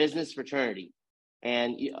was a business fraternity.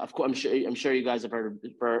 And of course, I'm sure you guys have heard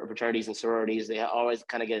of fraternities and sororities. They always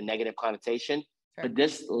kind of get a negative connotation. Sure. But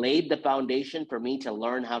this laid the foundation for me to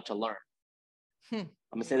learn how to learn. I'm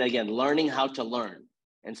going to say that again, learning how to learn.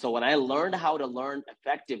 And so when I learned how to learn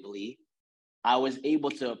effectively, I was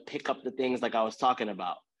able to pick up the things like I was talking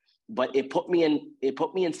about. But it put me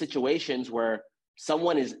in situations where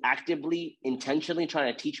someone is actively, intentionally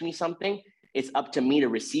trying to teach me something. It's up to me to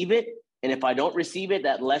receive it. And if I don't receive it,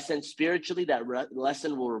 that lesson spiritually, that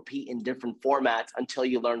lesson will repeat in different formats until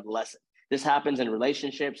you learn the lesson. This happens in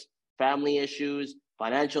relationships, family issues,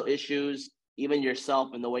 financial issues, even yourself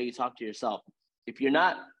and the way you talk to yourself. If you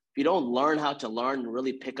don't learn how to learn and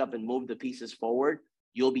really pick up and move the pieces forward,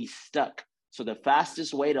 you'll be stuck. So the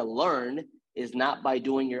fastest way to learn is not by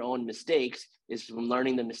doing your own mistakes, is from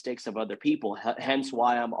learning the mistakes of other people. Hence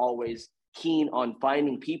why I'm always keen on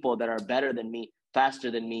finding people that are better than me,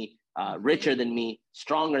 faster than me, richer than me,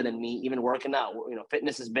 stronger than me, even working out.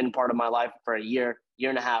 Fitness has been part of my life for a year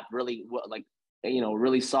and a half, really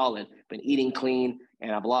really solid. Been eating clean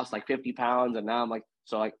and I've lost like 50 pounds. And now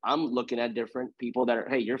I'm looking at different people that are,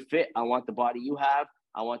 hey, you're fit. I want the body you have.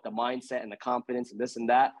 I want the mindset and the confidence and this and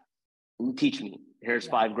that. Teach me. Here's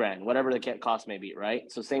 $5,000, whatever the cost may be,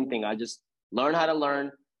 right? So same thing. I just learn how to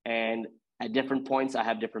learn, and at different points, I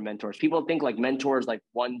have different mentors. People think like mentors, like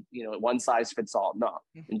one size fits all. No,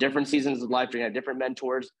 in different seasons of life, you're gonna have different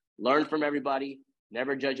mentors. Learn from everybody.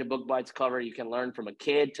 Never judge a book by its cover. You can learn from a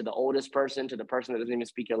kid to the oldest person to the person that doesn't even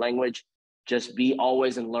speak your language. Just be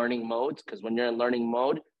always in learning mode, because when you're in learning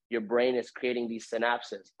mode, your brain is creating these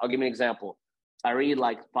synapses. I'll give you an example. I read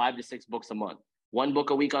like 5 to 6 books a month. 1 book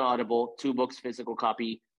a week on Audible, 2 books physical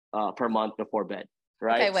copy per month before bed,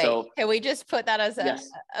 right? Okay, wait. So, can we just put that as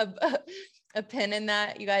a pin in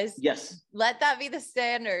that, you guys? Yes. Let that be the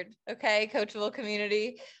standard, okay, coachable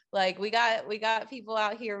community. Like we got people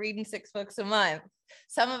out here reading 6 books a month.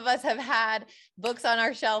 Some of us have had books on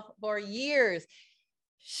our shelf for years.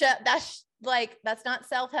 That's not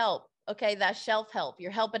self-help. Okay, that's shelf help.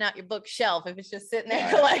 You're helping out your bookshelf if it's just sitting there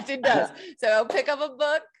collecting dust. So pick up a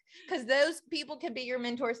book, because those people can be your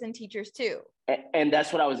mentors and teachers too. And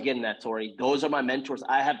that's what I was getting at, Tori. Those are my mentors.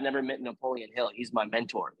 I have never met Napoleon Hill. He's my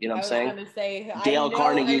mentor. You know what I'm saying? I was going to say, Dale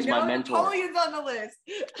Carnegie is my mentor. Napoleon's on the list.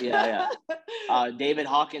 Yeah. David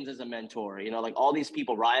Hawkins is a mentor. Like all these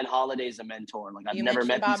people. Ryan Holiday is a mentor. Like I've never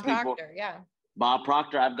met Bob these people. Proctor, yeah. Bob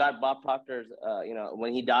Proctor. I've got Bob Proctor's,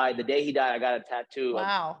 when he died, the day he died, I got a tattoo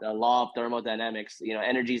of the law of thermodynamics,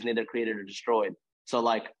 energy is neither created or destroyed. So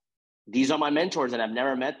like, these are my mentors, and I've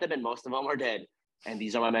never met them, and most of them are dead. And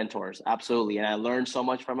these are my mentors. Absolutely. And I learned so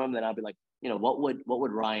much from them that I'll be like, what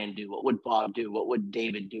would Ryan do? What would Bob do? What would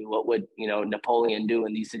David do? What would, Napoleon do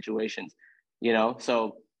in these situations?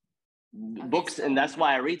 So books, and that's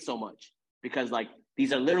why I read so much, because like,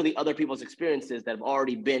 these are literally other people's experiences that have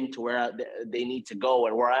already been to where they need to go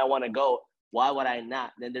and where I want to go. Why would I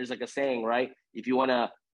not? Then there's like a saying, right? If you want to,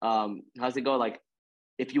 how's it go? Like,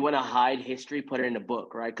 if you want to hide history, put it in a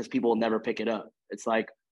book, right? Because people will never pick it up. It's like,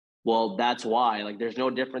 well, that's why. Like, there's no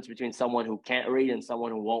difference between someone who can't read and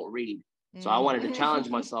someone who won't read. So I wanted to challenge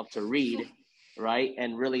myself to read, right?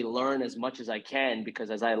 And really learn as much as I can,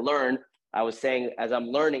 because as I learn, I was saying, as I'm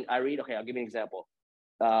learning, I read. Okay, I'll give you an example.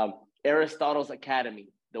 Aristotle's Academy,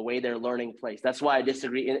 the way their learning place. That's why I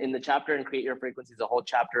disagree. In the chapter in Create Your Frequency is a whole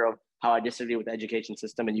chapter of how I disagree with the education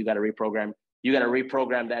system, and you got to reprogram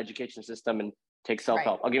the education system and take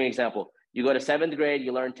self-help. Right. I'll give you an example. You go to 7th grade,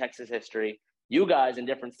 you learn Texas history. You guys in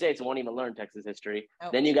different states won't even learn Texas history. Oh.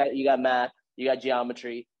 Then you got math, you got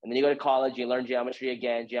geometry, and then you go to college, you learn geometry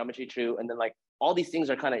again, geometry 2, and then like all these things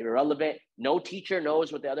are kind of irrelevant. No teacher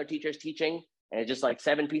knows what the other teacher is teaching, and it's just like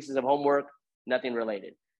 7 pieces of homework, nothing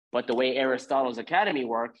related. But the way Aristotle's Academy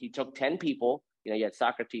worked, he took 10 people, you had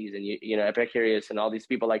Socrates and Epicurus and all these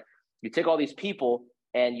people. Like, you take all these people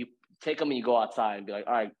and you take them and you go outside and be like,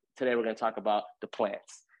 all right, today we're going to talk about the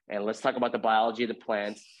plants. and let's talk about the biology of the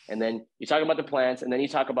plants. And then you talk about the plants, and then you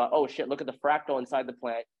talk about, oh shit, look at the fractal inside the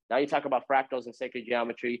plant. Now you talk about fractals and sacred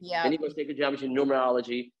geometry. Yeah. Then you go sacred geometry to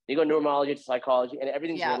numerology. Then you go numerology to psychology, and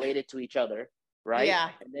everything's related to each other, right? Yeah.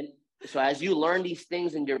 And then, so as you learn these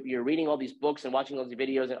things and you're reading all these books and watching all these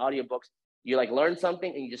videos and audiobooks, you like learn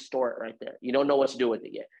something and you just store it right there. You don't know what to do with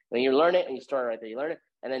it yet. Then you learn it and you store it right there. You learn it.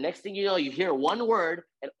 And then next thing you know, you hear one word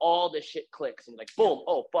and all the shit clicks and you're like, boom,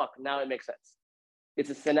 oh fuck, now it makes sense. It's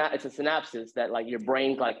a synapses that like your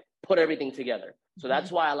brain like put everything together. So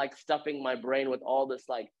that's why I like stuffing my brain with all this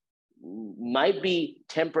like might be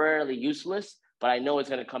temporarily useless, but I know it's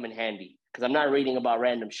going to come in handy because I'm not reading about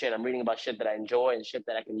random shit. I'm reading about shit that I enjoy and shit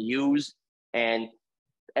that I can use, and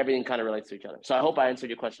everything kind of relates to each other. So I hope I answered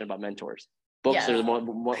your question about mentors. Books are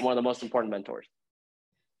one of the most important mentors.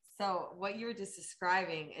 So what you were just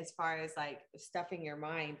describing as far as like stuffing your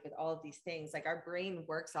mind with all of these things, like our brain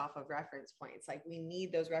works off of reference points. Like we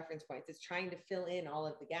need those reference points. It's trying to fill in all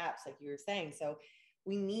of the gaps, like you were saying. So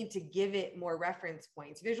we need to give it more reference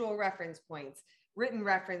points, visual reference points, written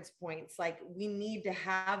reference points. Like we need to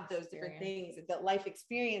have those different things, that life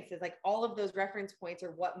experiences, like all of those reference points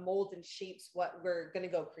are what molds and shapes what we're going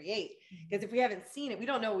to go create. Because if we haven't seen it, we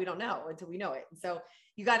don't know until we know it. And so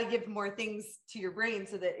you got to give more things to your brain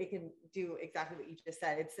so that it can do exactly what you just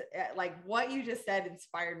said. It's like what you just said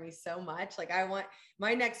inspired me so much. Like I want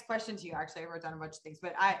my next question to you, actually, I wrote down a bunch of things,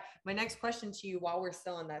 but my next question to you while we're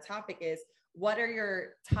still on that topic is, what are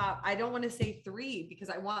your top, I don't want to say 3 because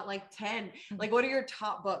I want like 10, like what are your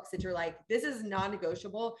top books that you're like, this is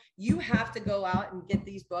non-negotiable. You have to go out and get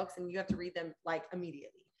these books and you have to read them like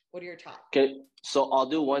immediately. What are your top? Okay. So I'll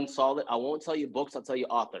do one solid. I won't tell you books. I'll tell you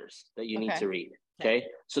authors that you need to read. Okay.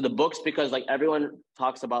 So the books, because like everyone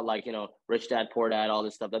talks about like, you know, Rich Dad, Poor Dad, all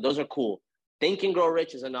this stuff, that those are cool. Think and Grow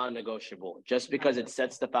Rich is a non-negotiable just because it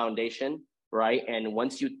sets the foundation, right? And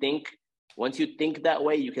once you think that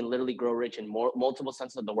way, you can literally grow rich in multiple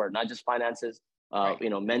senses of the word, not just finances,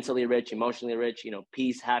 you know, mentally rich, emotionally rich, you know,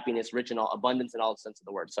 peace, happiness, rich in all, abundance in all sense of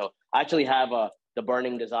the word. So I actually have The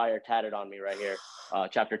Burning Desire tatted on me right here,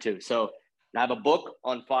 chapter 2. So I have a book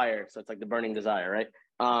on fire. So it's like The Burning Desire, right?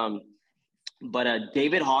 But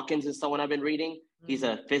David Hawkins is someone I've been reading. He's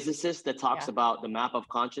a physicist that talks about the map of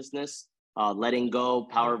consciousness, letting go,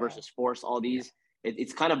 power versus force, all these.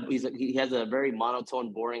 It's kind of, he has a very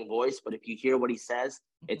monotone, boring voice, but if you hear what he says,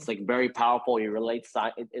 it's like very powerful. It relates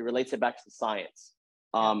it back to science.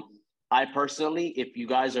 I personally, if you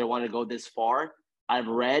guys want to go this far, I've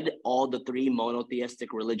read all the 3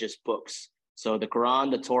 monotheistic religious books. So the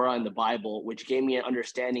Quran, the Torah, and the Bible, which gave me an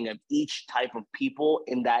understanding of each type of people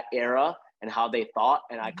in that era and how they thought.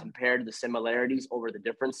 And I compared the similarities over the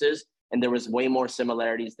differences. And there was way more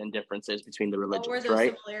similarities than differences between the religions, right? What were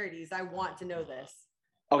those similarities? I want to know this.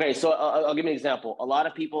 Okay, so I'll give you an example. A lot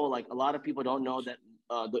of people don't know that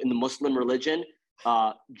in the Muslim religion,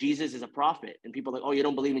 Jesus is a prophet. And people are like, oh, you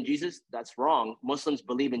don't believe in Jesus? That's wrong. Muslims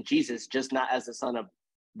believe in Jesus, just not as the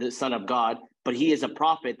son of God, but he is a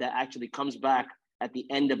prophet that actually comes back at the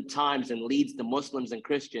end of times and leads the Muslims and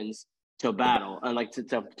Christians to battle and like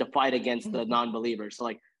to fight against the non-believers. So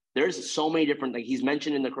like there's so many different, like he's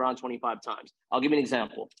mentioned in the Quran 25 times. I'll give you an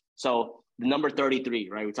example. So the number 33,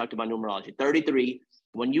 right? We talked about numerology. 33,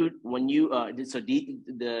 when you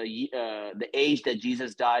the age that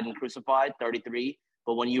Jesus died and crucified, 33.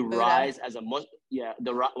 But when you rise as a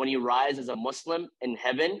when you rise as a Muslim in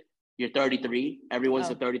heaven, you're 33. Everyone's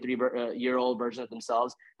a 33-year-old version of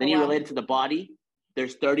themselves. Then you relate it to the body.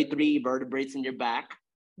 There's 33 vertebrates in your back,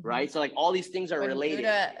 right? So like all these things are related.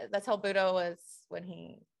 That's how Buddha was when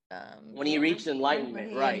he reached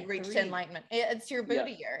enlightenment, right? Reached enlightenment. It's your Buddha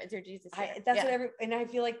year. It's your Jesus year. And I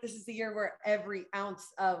feel like this is the year where every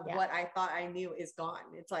ounce of what I thought I knew is gone.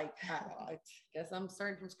 It's like, I guess I'm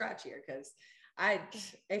starting from scratch here because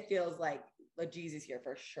it feels like a Jesus year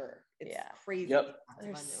for sure. It's crazy.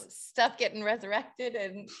 There's stuff getting resurrected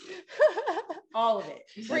and all of it.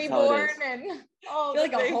 Reborn and all. I feel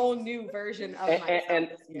like a whole new version of myself.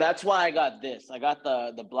 And that's why I got this. I got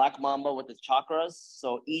the black mamba with the chakras.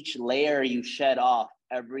 So each layer you shed off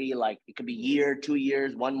every, like, it could be year, 2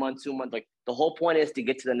 years, 1 month, 2 months. Like the whole point is to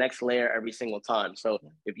get to the next layer every single time. So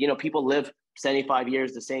if, you know, people live 75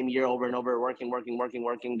 years, the same year over and over, working,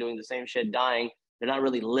 doing the same shit, dying, they're not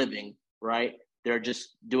really living, right? They're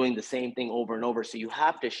just doing the same thing over and over. So you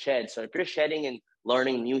have to shed. So if you're shedding and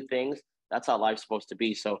learning new things, that's how life's supposed to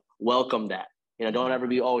be. So welcome that. You know, don't ever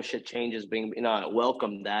be, oh, shit changes,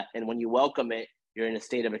 welcome that. And when you welcome it, you're in a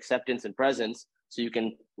state of acceptance and presence, so you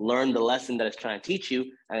can learn the lesson that it's trying to teach you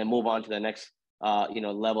and then move on to the next,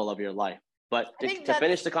 level of your life. But to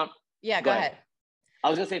finish the go ahead. I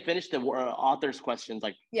was gonna say finish the author's questions,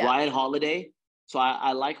 like Yeah. Ryan Holiday. So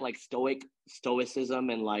I like stoicism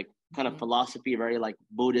and like kind of philosophy, very like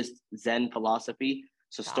Buddhist Zen philosophy.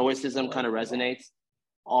 So stoicism kind of resonates.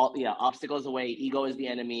 Obstacles away, ego is the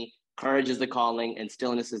enemy, courage is the calling, and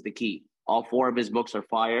stillness is the key. All 4 of his books are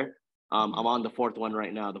fire. I'm on the 4th one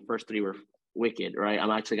right now. The first 3 were wicked, right?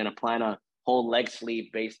 I'm actually gonna plan a whole leg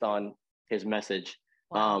sleeve based on his message.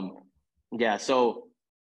 Wow. So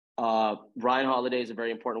Ryan Holiday is a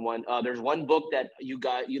very important one. There's one book that you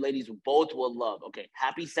ladies both will love. Okay,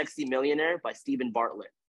 Happy Sexy Millionaire by Stephen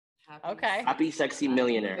Bartlett. Okay. Happy Sexy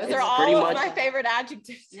Millionaire. Those It's are pretty all much of my favorite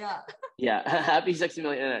adjectives. Yeah. Happy Sexy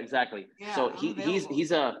Millionaire, exactly. Yeah, So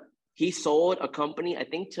he sold a company,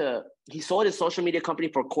 he sold his social media company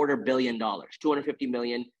for $250 million, $250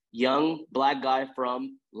 million, young black guy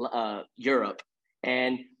from Europe.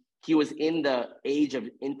 And he was in the age of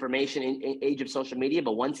information, age of social media.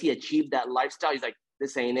 But once he achieved that lifestyle, he's like,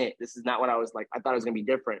 this ain't it. This is not what I was like. I thought it was going to be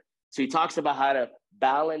different. So he talks about how to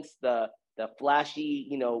balance the flashy,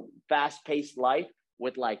 fast-paced life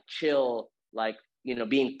with like chill, like,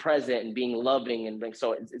 being present and being loving. And like,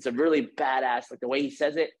 so it's a really badass, like the way he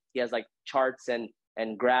says it, he has like charts and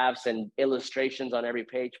graphs and illustrations on every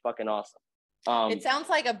page. Fucking awesome. It sounds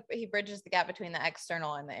like he bridges the gap between the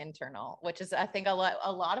external and the internal, which is, I think a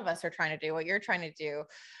lot of us are trying to do what you're trying to do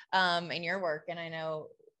in your work. And I know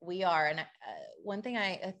we are. And one thing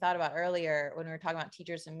I thought about earlier when we were talking about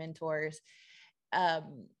teachers and mentors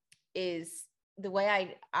is the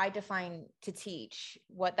way I define to teach,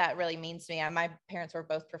 what that really means to me. My parents were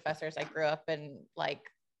both professors. I grew up in like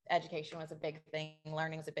education was a big thing.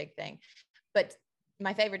 Learning is a big thing. But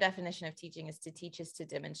my favorite definition of teaching is to teach is to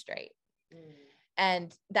demonstrate.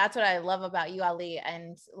 And that's what I love about you, Ali,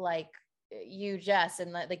 and like you, Jess,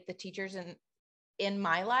 and like the teachers in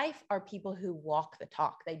my life are people who walk the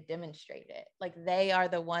talk. They demonstrate it. Like they are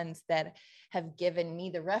the ones that have given me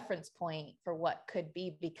the reference point for what could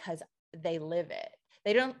be because they live it.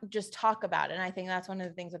 They don't just talk about it. And I think that's one of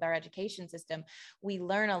the things with our education system. We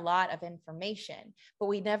learn a lot of information, but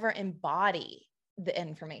we never embody the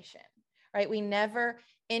information, right? We never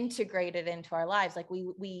integrate it into our lives. Like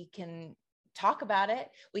we can talk about it.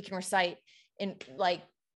 We can recite in like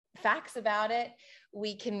facts about it.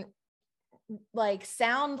 We can like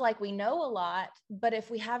sound like we know a lot, but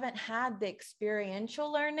if we haven't had the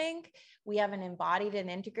experiential learning, we haven't embodied and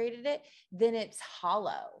integrated it, then it's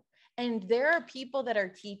hollow. And there are people that are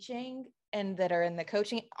teaching and that are in the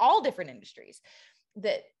coaching, all different industries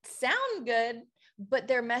that sound good, but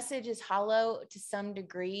their message is hollow to some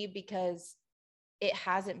degree because it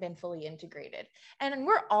hasn't been fully integrated. And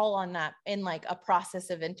we're all on that in like a process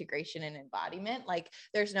of integration and embodiment. Like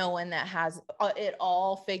there's no one that has it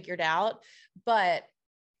all figured out. But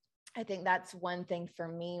I think that's one thing for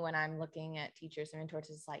me when I'm looking at teachers and mentors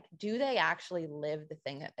is like, do they actually live the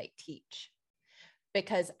thing that they teach?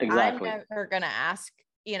 Because exactly. I'm never going to ask,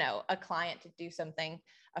 a client to do something,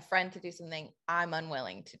 a friend to do something I'm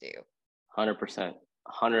unwilling to do. 100%.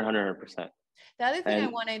 100%. The other thing I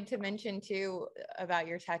wanted to mention too about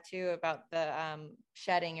your tattoo, about the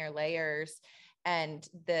shedding your layers and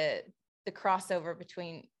the crossover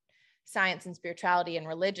between science and spirituality and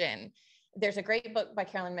religion. There's a great book by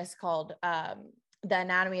Carolyn Myss called The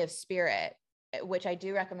Anatomy of Spirit, which I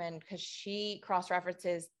do recommend because she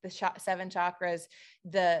cross-references the 7 chakras,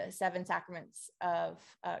 the 7 sacraments of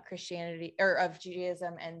Christianity or of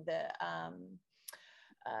Judaism, and the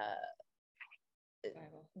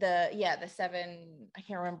 7, I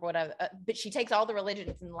can't remember what but she takes all the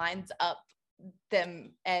religions and lines up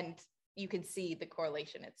them, and you can see the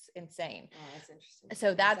correlation. It's insane. Oh, that's interesting.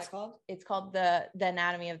 So it's called the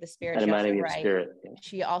Anatomy of the Spirit. Anatomy of the Spirit.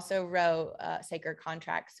 She also wrote Sacred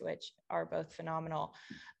Contracts, which are both phenomenal.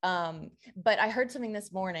 But I heard something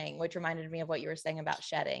this morning, which reminded me of what you were saying about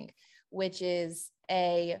shedding, which is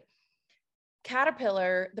a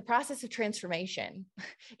caterpillar. The process of transformation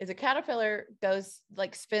is a caterpillar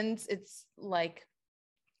spins its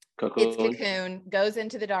cocoon, goes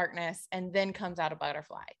into the darkness, and then comes out a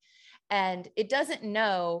butterfly. And it doesn't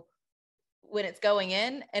know when it's going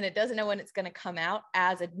in, and it doesn't know when it's going to come out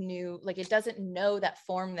as a new, it doesn't know that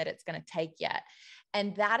form that it's going to take yet.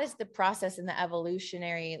 And that is the process in the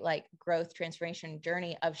evolutionary, growth transformation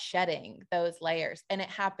journey of shedding those layers. And it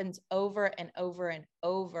happens over and over and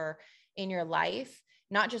over in your life,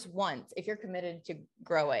 not just once, if you're committed to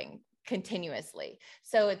growing continuously.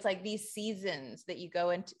 So it's like these seasons that you go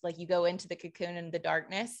into the cocoon and the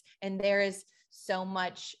darkness, and there is so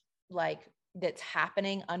much that's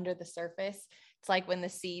happening under the surface it's like when the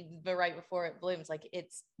seed, but right before it blooms, like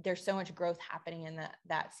there's so much growth happening in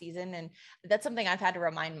that season. And that's something I've had to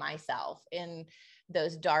remind myself in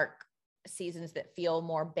those dark seasons that feel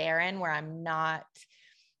more barren, where I'm not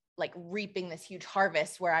like reaping this huge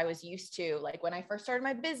harvest where I was used to, like when I first started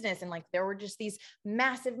my business, and like there were just these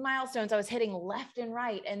massive milestones I was hitting left and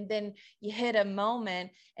right. And then you hit a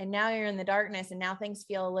moment and now you're in the darkness and now things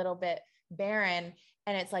feel a little bit barren.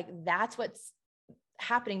 And it's like, that's what's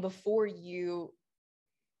happening before you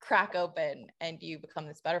crack open and you become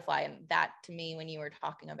this butterfly. And that, to me, when you were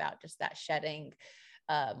talking about just that shedding,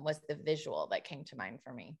 was the visual that came to mind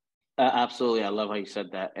for me. Absolutely. I love how you said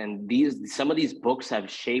that. And some of these books have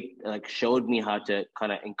showed me how to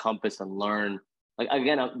kind of encompass and learn. Like,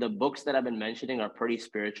 again, the books that I've been mentioning are pretty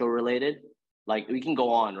spiritual related. Like, we can go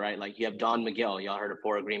on, right? Like, you have Don Miguel, y'all heard of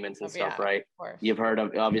Four Agreements and stuff, yeah, right? Of course. You've heard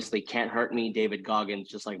of, obviously, Can't Hurt Me, David Goggins,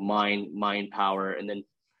 just like mind power. And then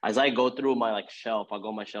as I go through my like shelf, I'll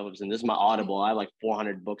go my shelves, and this is my Audible. I have like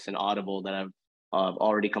 400 books in Audible that I've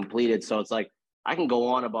already completed. So it's like, I can go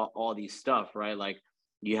on about all these stuff, right? Like,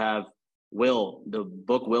 you have the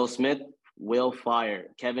book Will Smith, Will, Fire.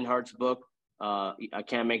 Kevin Hart's book, I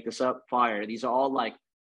Can't Make This Up, Fire. These are all like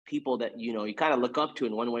people that, you kind of look up to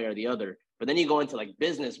in one way or the other. But then you go into like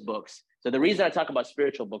business books. So the reason I talk about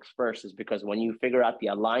spiritual books first is because when you figure out the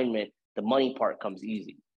alignment, the money part comes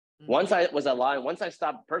easy. Mm-hmm. Once I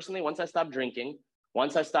stopped drinking,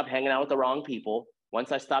 once I stopped hanging out with the wrong people,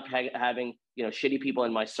 once I stopped having, shitty people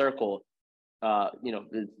in my circle,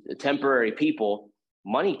 the temporary people,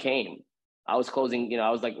 money came. I was closing, I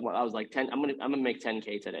was like 10, I'm gonna make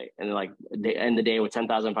 10K today. And like the end of the day with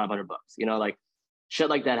 $10,500, like shit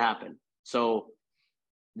like that happened. So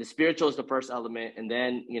the spiritual is the first element. And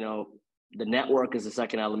then, the network is the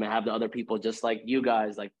second element. Have the other people just like you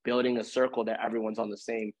guys, like building a circle that everyone's on the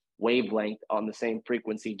same wavelength, on the same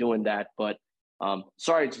frequency, doing that. But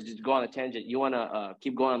sorry to just go on a tangent. You want to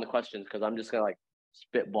keep going on the questions, because I'm just gonna like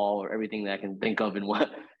spitball or everything that I can think of in 1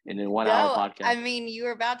 hour podcast. I mean, you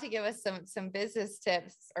were about to give us some business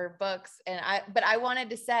tips or books, but I wanted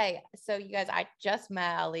to say, so you guys, I just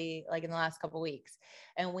met Ali like in the last couple of weeks,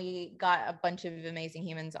 and we got a bunch of amazing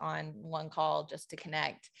humans on one call just to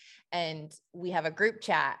connect. And we have a group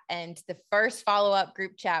chat, and the first follow-up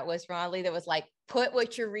group chat was from Ali that was like, put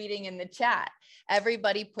what you're reading in the chat.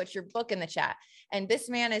 Everybody put your book in the chat. And this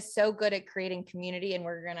man is so good at creating community. And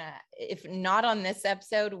we're gonna, if not on this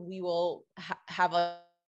episode, we will have a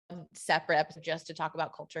separate episode just to talk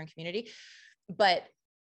about culture and community. But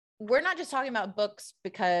we're not just talking about books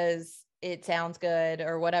because it sounds good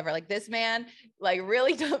or whatever. Like, this man like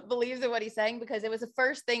really believes in what he's saying, because it was the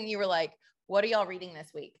first thing you were like, what are y'all reading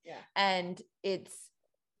this week? Yeah. And it's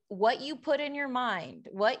what you put in your mind,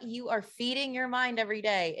 what you are feeding your mind every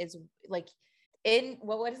day is like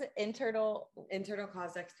what is it? Internal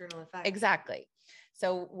cause, external effect. Exactly.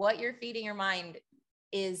 So what you're feeding your mind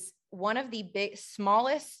is one of the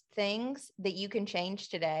smallest things that you can change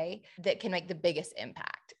today that can make the biggest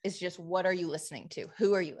impact. Is just, what are you listening to?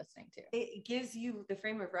 Who are you listening to? It gives you the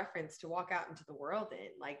frame of reference to walk out into the world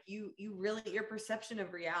in. Like, you really, your perception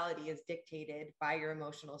of reality is dictated by your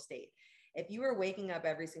emotional state. If you are waking up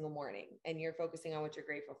every single morning and you're focusing on what you're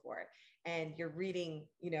grateful for, and you're reading,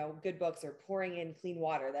 good books, or pouring in clean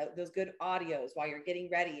water, those good audios while you're getting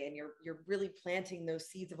ready, and you're really planting those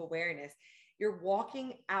seeds of awareness, you're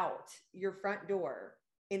walking out your front door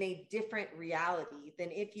in a different reality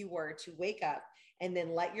than if you were to wake up and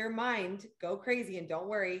then let your mind go crazy. And don't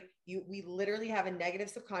worry, we literally have a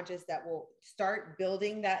negative subconscious that will start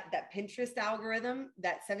building that Pinterest algorithm,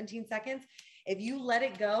 that 17 seconds. If you let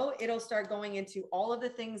it go, it'll start going into all of the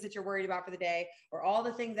things that you're worried about for the day, or all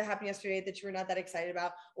the things that happened yesterday that you were not that excited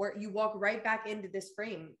about, or you walk right back into this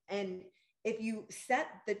frame. And if you set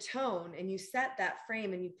the tone and you set that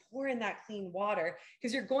frame and you pour in that clean water,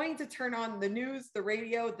 because you're going to turn on the news, the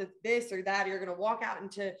radio, this or that, you're going to walk out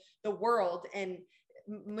into the world, and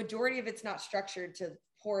majority of it's not structured to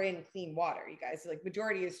pour in clean water, you guys. Like,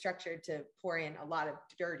 majority is structured to pour in a lot of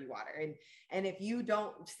dirty water. And if you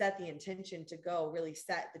don't set the intention to go really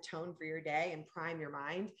set the tone for your day and prime your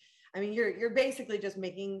mind, I mean, you're basically just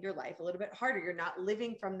making your life a little bit harder. You're not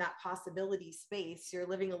living from that possibility space. You're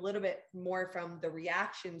living a little bit more from the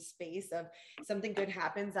reaction space of, something good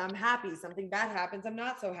happens, I'm happy. Something bad happens, I'm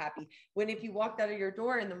not so happy. When if you walked out of your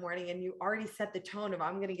door in the morning and you already set the tone of,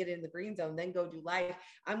 I'm going to get in the green zone, then go do life.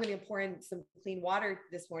 I'm going to pour in some clean water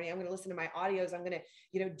this morning. I'm going to listen to my audios. I'm going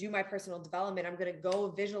to, do my personal development. I'm going to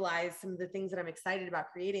go visualize some of the things that I'm excited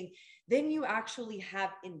about creating. Then you actually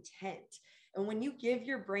have intent. And when you give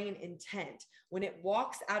your brain intent, when it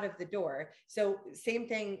walks out of the door, so same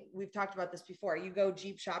thing, we've talked about this before. You go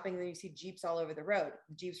Jeep shopping and then you see Jeeps all over the road.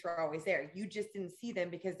 Jeeps were always there. You just didn't see them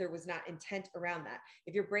because there was not intent around that.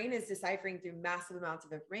 If your brain is deciphering through massive amounts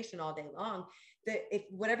of information all day long, if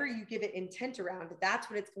whatever you give it intent around, that's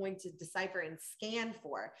what it's going to decipher and scan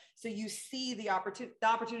for. So you see the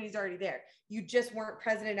opportunity is already there. You just weren't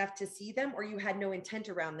present enough to see them, or you had no intent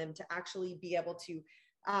around them to actually be able to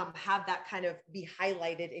have that kind of be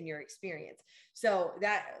highlighted in your experience. So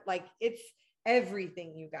that, like, it's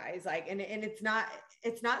everything, you guys, like, and it's not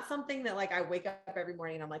something that, like, I wake up every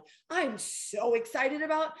morning and I'm like, I'm so excited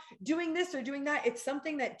about doing this or doing that. It's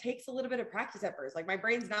something that takes a little bit of practice at first. Like, my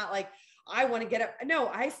brain's not like, I want to get up. No,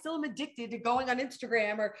 I still am addicted to going on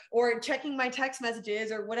Instagram or checking my text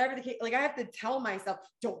messages or whatever the case. Like, I have to tell myself,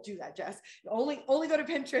 don't do that, Jess. Only go to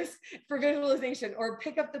Pinterest for visualization, or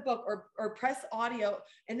pick up the book, or press audio.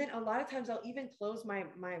 And then a lot of times I'll even close my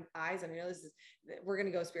eyes. And I know we're going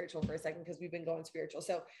to go spiritual for a second because we've been going spiritual.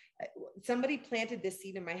 So somebody planted this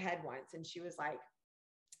seed in my head once, and she was like,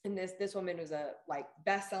 and this woman was a, like,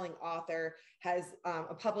 best-selling author, has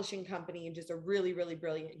a publishing company, and just a really, really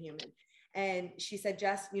brilliant human. And she said,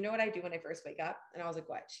 Jess, you know what I do when I first wake up? And I was like,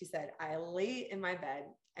 what? She said, I lay in my bed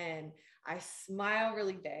and I smile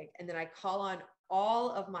really big. And then I call on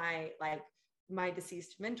all of my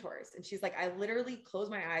deceased mentors. And she's like, I literally close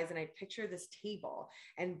my eyes and I picture this table,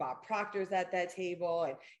 and Bob Proctor's at that table,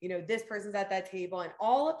 and, you know, this person's at that table, and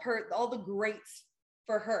all the greats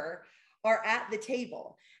for her are at the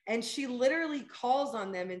table. And she literally calls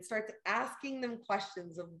on them and starts asking them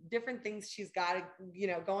questions of different things she's got, you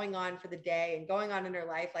know, going on for the day and going on in her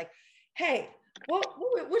life. Like, hey,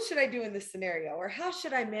 what should I do in this scenario? Or how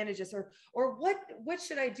should I manage this? Or what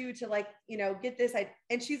should I do to, like, you know, get this?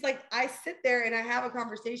 And she's like, I sit there and I have a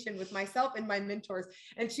conversation with myself and my mentors.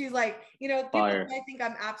 And she's like, you know, people might think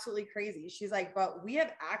I'm absolutely crazy. She's like, but we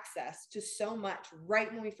have access to so much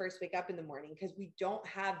right when we first wake up in the morning, because we don't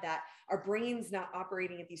have that. Our brain's not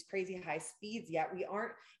operating at these crazy high speeds yet. We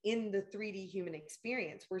aren't in the 3D human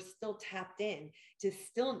experience. We're still tapped in to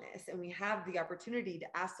stillness, and we have the opportunity to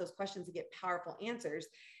ask those questions and get powerful answers.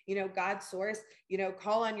 You know, God, source, you know,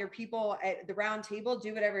 call on your people at the round table,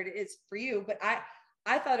 do whatever it is for you. But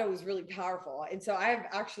I thought it was really powerful. And so I've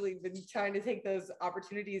actually been trying to take those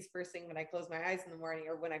opportunities first thing when I close my eyes in the morning,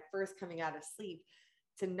 or when I first coming out of sleep,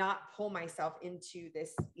 to not pull myself into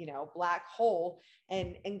this, you know, black hole,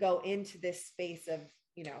 and go into this space of,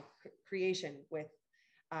 you know, creation with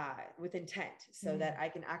intent, so that I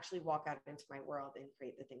can actually walk out into my world and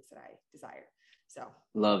create the things that I desire. So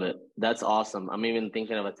love it. That's awesome. I'm even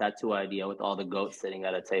thinking of a tattoo idea with all the goats sitting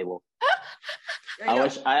at a table. I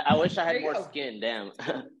wish I had more skin. Damn.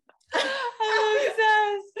 I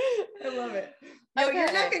love it. No,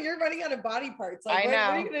 Okay. you're running out of body parts. Like, I know.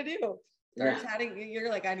 what are you gonna do? Start tatting. You're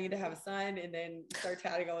like, I need to have a son, and then start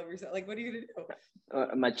tatting all over yourself. Like, what are you gonna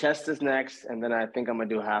do? My chest is next, and then I think I'm gonna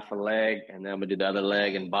do half a leg, and then I'm gonna do the other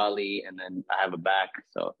leg in Bali, and then I have a back.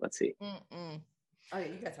 So let's see. Oh, yeah,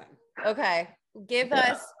 you got time. Okay. Give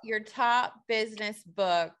us your top business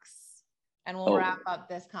books, and we'll wrap up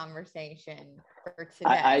this conversation for today.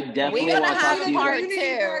 I definitely want to talk have part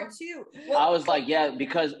two. Well, I was like, yeah,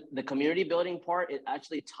 because the community building part, it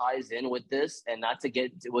actually ties in with this, and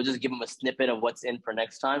we'll just give them a snippet of what's in for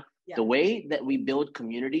next time. Yeah. The way that we build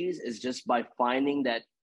communities is just by finding that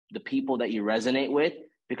the people that you resonate with,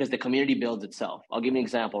 because the community builds itself. I'll give you an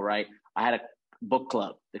example, right? I had a book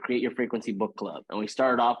club, the Create Your Frequency book club. And we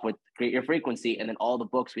started off with Create Your Frequency, and then all the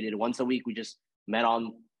books we did once a week. We just met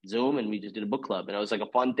on Zoom and we just did a book club. And it was like a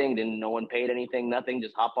fun thing. No one paid anything, nothing,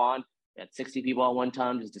 just hop on. We had 60 people at one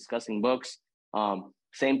time just discussing books.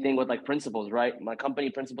 Same thing with like Principles, right? My company,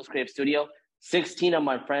 Principles Creative Studio, 16 of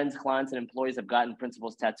my friends, clients, and employees have gotten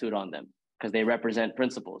Principles tattooed on them because they represent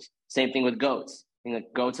principles. Same thing with Goats. I think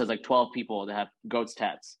like Goats has like 12 people that have Goats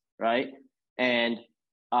tats, right? And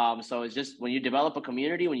so it's just when you develop a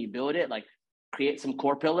community, when you build it, like create some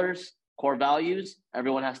core pillars, core values.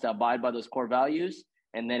 Everyone has to abide by those core values.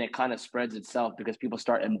 And then it kind of spreads itself because people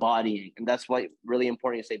start embodying. And that's why really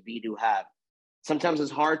important to say be, do, have. Sometimes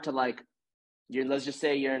it's hard to like, let's just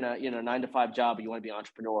say you're in a 9-to-5 job, or you want to be an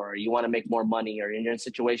entrepreneur, or you want to make more money, or you're in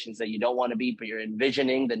situations that you don't want to be, but you're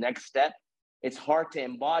envisioning the next step. It's hard to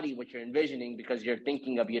embody what you're envisioning because you're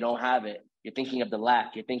thinking of, you don't have it. You're thinking of the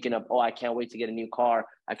lack. You're thinking of, oh, I can't wait to get a new car.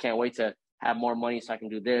 I can't wait to have more money so I can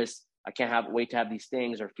do this. I can't wait to have these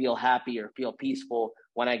things, or feel happy, or feel peaceful.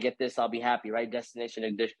 When I get this, I'll be happy, right?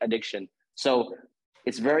 Destination addiction. So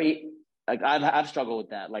it's very, like, I've struggled with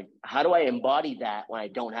that. Like, how do I embody that when I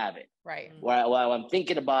don't have it? Right. While I'm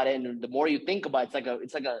thinking about it, and the more you think about it,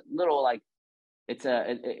 it's like a little like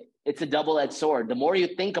it's a double-edged sword. The more you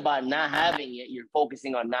think about not having it, you're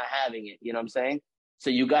focusing on not having it. You know what I'm saying? So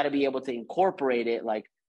you got to be able to incorporate it. Like,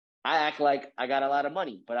 I act like I got a lot of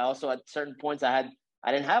money, but I also at certain points I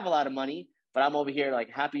didn't have a lot of money, but I'm over here like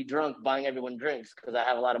happy drunk buying everyone drinks because I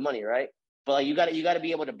have a lot of money, right? But like you got to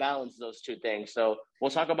be able to balance those two things. So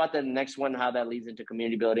we'll talk about that in the next one, how that leads into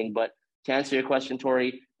community building. But to answer your question,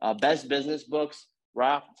 Tori, best business books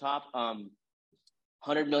right off the top,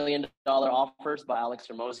 $100 million Offers by Alex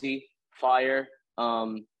Hormozi, fire.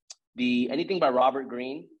 Anything by Robert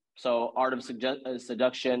Greene. So Art of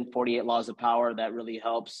Seduction, 48 Laws of Power, that really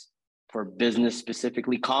helps for business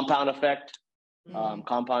specifically. Compound Effect, Darren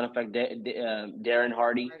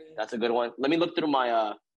Hardy, that's a good one. Let me look through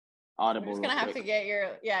my Audible. We're just gonna have to get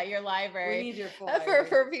your library. We need your full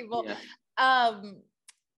for people. Yeah.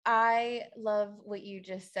 I love what you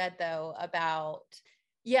just said though about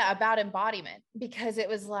embodiment, because it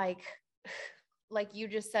was like you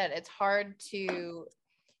just said, it's hard to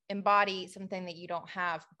embody something that you don't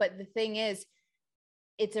have. But the thing is,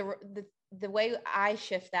 it's the way I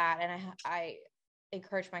shift that, and I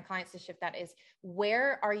encourage my clients to shift that, is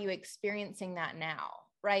where are you experiencing that now?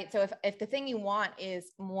 Right. So if the thing you want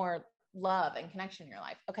is more love and connection in your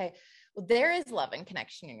life, okay, well, there is love and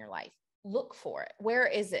connection in your life. Look for it. Where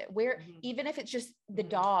is it? Even if it's just the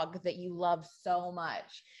dog that you love so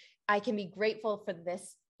much, I can be grateful for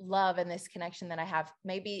this love and this connection that I have.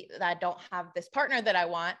 Maybe that I don't have this partner that I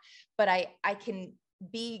want, but I can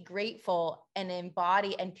be grateful and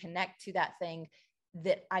embody and connect to that thing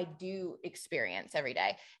that I do experience every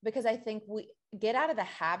day. Because I think we get out of the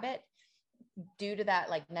habit, due to that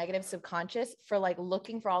like negative subconscious, for like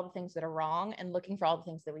looking for all the things that are wrong and looking for all the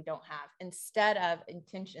things that we don't have, instead of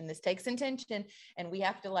intention. This takes intention, and we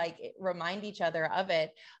have to like remind each other of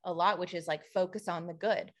it a lot, which is like focus on the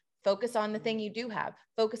good, focus on the thing you do have,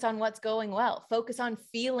 focus on what's going well, focus on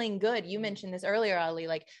feeling good. You mentioned this earlier, Ali,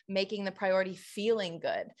 like making the priority feeling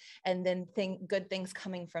good, and then good things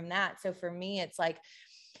coming from that. So for me, it's like,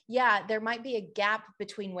 yeah, there might be a gap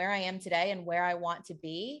between where I am today and where I want to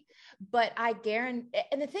be, but I guarantee,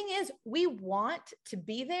 and the thing is, we want to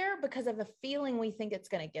be there because of the feeling we think it's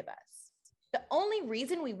going to give us. The only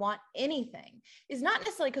reason we want anything is not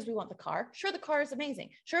necessarily because we want the car. Sure, the car is amazing.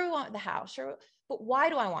 Sure, we want the house. Sure. But why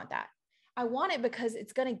do I want that? I want it because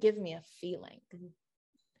it's going to give me a feeling.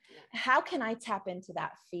 How can I tap into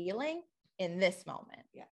that feeling in this moment?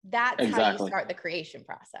 Yeah. That's how you start the creation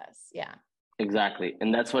process. Yeah. Exactly.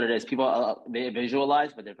 And that's what it is. People, they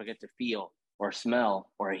visualize, but they forget to feel or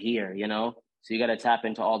smell or hear, you know? So you got to tap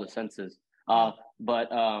into all the senses.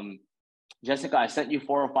 Jessica, I sent you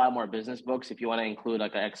 4 or 5 more business books. If you want to include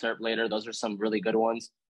like an excerpt later, those are some really good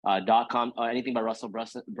ones. .com, anything by Russell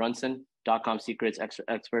Brunson, .com secrets,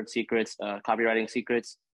 expert secrets, copywriting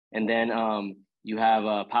secrets. And then you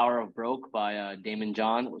have Power of Broke by Damon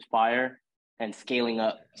John, was fire. And Scaling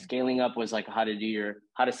Up. Scaling Up was like how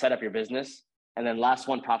to set up your business. And then last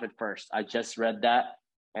one, Profit First. I just read that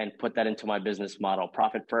and put that into my business model.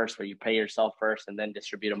 Profit First, where you pay yourself first and then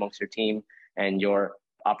distribute amongst your team and your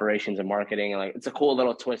operations and marketing. Like, it's a cool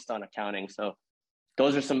little twist on accounting. So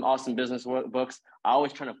those are some awesome business books. I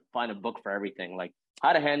always try to find a book for everything. Like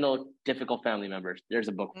how to handle difficult family members. There's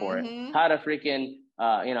a book for it. How to freaking,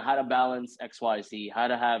 how to balance XYZ, how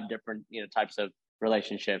to have different, types of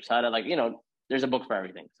relationships, how to there's a book for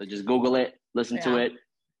everything. So just Google it, listen to it,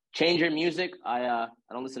 change your music. I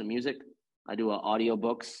don't listen to music. I do audio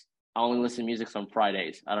books. I only listen to music on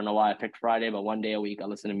Fridays. I don't know why I picked Friday, but one day a week I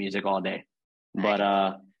listen to music all day. Nice.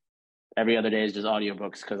 But every other day is just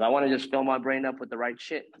audiobooks because I want to just fill my brain up with the right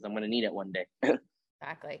shit because I'm going to need it one day.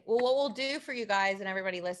 Exactly. Well, what we'll do for you guys and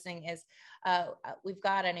everybody listening is we've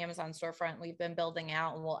got an Amazon storefront we've been building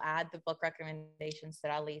out, and we'll add the book recommendations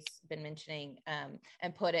that Ali's been mentioning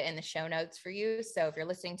and put it in the show notes for you. So if you're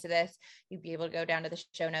listening to this, you'd be able to go down to the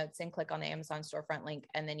show notes and click on the Amazon storefront link,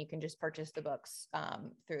 and then you can just purchase the books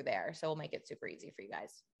through there. So we'll make it super easy for you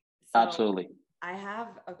guys. So absolutely. I have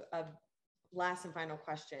a last and final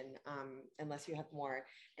question, unless you have more,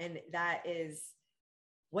 and that is,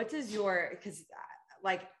 what does because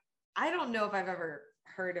I don't know if I've ever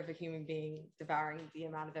heard of a human being devouring the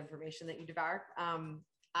amount of information that you devour.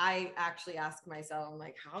 I actually ask myself, I'm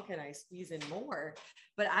like, how can I squeeze in more?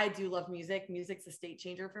 But I do love music. Music's a state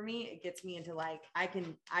changer for me. It gets me into I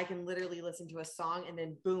can literally listen to a song and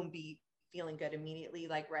then boom, be feeling good immediately,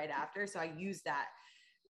 right after. So I use that.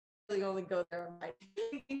 Really only go there.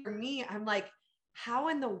 For me, I'm like, how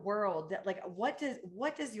in the world, like, what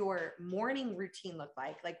does your morning routine look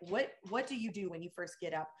like? Like, what do you do when you first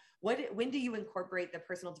get up? When do you incorporate the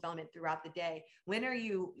personal development throughout the day? When are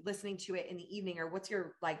you listening to it in the evening, or what's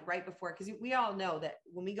your, like, right before? Because we all know that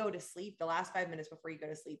when we go to sleep, the last 5 minutes before you go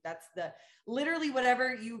to sleep, that's literally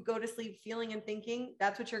whatever you go to sleep feeling and thinking,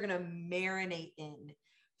 that's what you're going to marinate in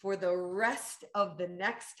for the rest of the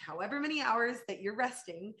next however many hours that you're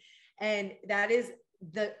resting. And that is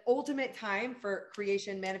the ultimate time for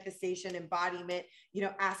creation, manifestation, embodiment,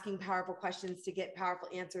 asking powerful questions to get powerful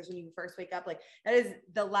answers when you first wake up. Like, that is,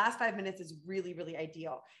 the last 5 minutes is really, really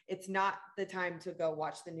ideal. It's not the time to go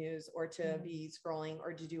watch the news or to be scrolling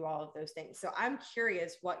or to do all of those things. So I'm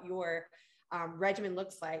curious what your regimen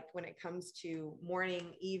looks like when it comes to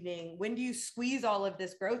morning, evening. When do you squeeze all of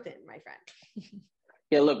this growth in, my friend?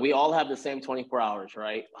 Yeah, look, we all have the same 24 hours,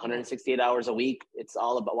 right? 168 hours a week. It's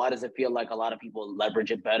all about, why does it feel like a lot of people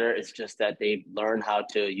leverage it better? It's just that they learn how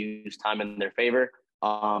to use time in their favor.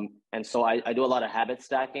 And so I do a lot of habit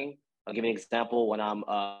stacking. I'll give you an example. When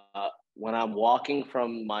I'm walking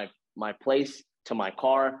from my place to my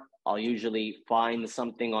car, I'll usually find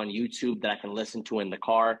something on YouTube that I can listen to in the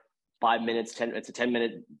car. 5 minutes, it's a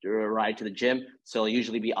 10-minute ride to the gym. So it'll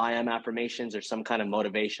usually be I am affirmations or some kind of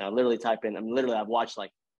motivation. I literally type in, I've watched like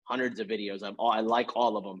hundreds of videos. I like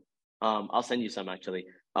all of them. I'll send you some actually.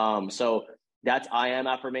 So that's I am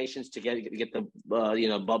affirmations to get the,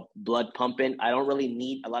 blood pumping. I don't really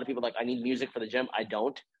need, a lot of people like, I need music for the gym. I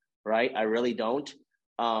don't, right? I really don't.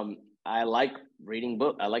 I like reading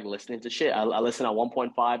books. I like listening to shit. I listen at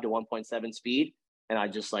 1.5 to 1.7 speed, and I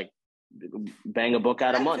just like bang a book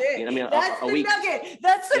out a month. That's the week. Nugget.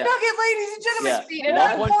 That's the nugget, ladies and gentlemen. Yeah. Speed it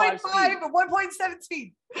up. 1.5 to 1.7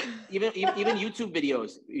 speed. Even YouTube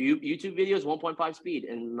videos. YouTube videos 1.5 speed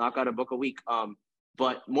and knock out a book a week.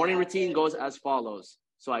 But morning routine goes as follows.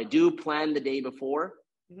 So I do plan the day before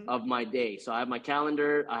of my day. So I have my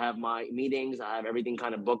calendar, I have my meetings, I have everything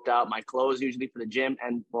kind of booked out. My clothes usually for the gym,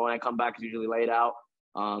 and when I come back, it's usually laid out.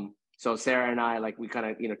 So Sarah and I, like, we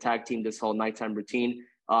kind of tag team this whole nighttime routine.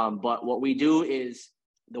 But what we do is,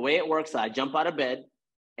 the way it works, I jump out of bed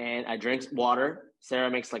and I drink water. Sarah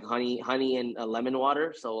makes like honey and lemon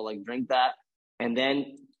water. So like drink that, and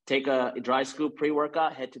then take a dry scoop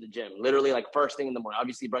pre-workout, head to the gym. Literally like first thing in the morning.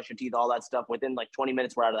 Obviously brush your teeth, all that stuff. Within like 20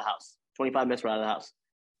 minutes, we're out of the house. 25 minutes, we're out of the house.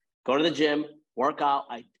 Go to the gym, work out.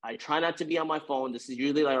 I try not to be on my phone. This is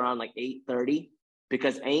usually like around like 8:30.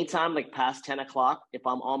 Because anytime like past 10 o'clock, if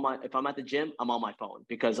I'm at the gym, I'm on my phone,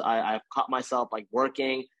 because I've caught myself like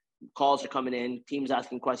working, calls are coming in, teams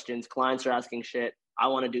asking questions, clients are asking shit, I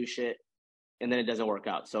want to do shit, and then it doesn't work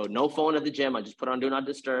out. So no phone at the gym. I just put on do not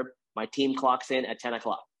disturb. My team clocks in at 10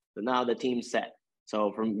 o'clock. So now the team's set.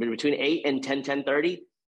 So from between 8 and 10:30,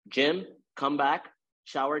 gym, come back,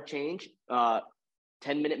 shower, change,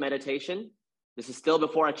 10-minute meditation. This is still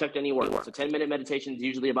before I checked any work. So 10-minute meditation is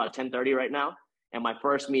usually about 10:30 right now. And my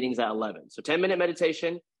first meeting's at 11. So 10-minute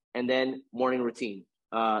meditation, and then morning routine.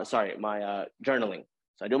 My journaling.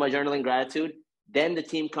 So I do my journaling, gratitude. Then the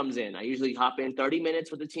team comes in. I usually hop in 30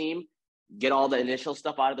 minutes with the team, get all the initial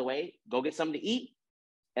stuff out of the way, go get something to eat,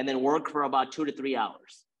 and then work for about 2 to 3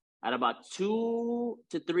 hours. At about 2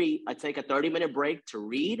 to 3, I take a 30-minute break to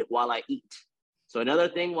read while I eat. So another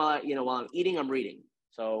thing, while I'm eating, I'm reading.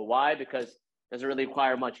 So why? Because it doesn't really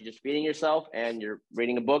require much. You're just feeding yourself and you're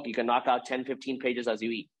reading a book. You can knock out 10, 15 pages as you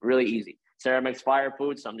eat. Really easy. Sarah makes fire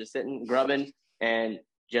food, so I'm just sitting, grubbing, and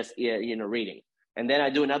just reading. And then I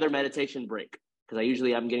do another meditation break, because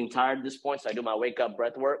I'm getting tired at this point. So I do my wake up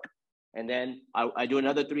breath work. And then I do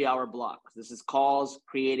another 3-hour block. This is calls,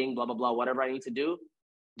 creating, blah, blah, blah, whatever I need to do,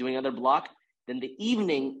 doing another block. Then the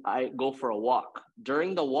evening, I go for a walk.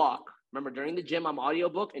 During the walk, remember, during the gym, I'm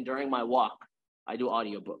audiobook, and during my walk, I do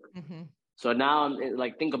audiobook. Mm-hmm. So now I'm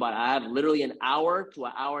like, think about it. I have literally an hour to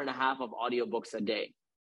an hour and a half of audiobooks a day,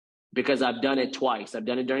 because I've done it twice. I've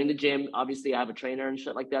done it during the gym. Obviously, I have a trainer and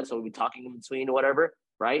shit like that, so we'll be talking in between or whatever,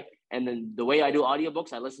 right? And then the way I do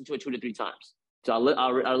audiobooks, I listen to it 2 to 3 times. So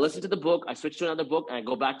I'll listen to the book, I switch to another book, and I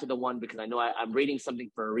go back to the one, because I know I'm reading something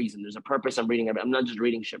for a reason. There's a purpose I'm reading. I'm not just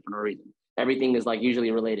reading shit for no reason. Everything is like usually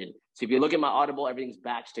related. So if you look at my Audible, everything's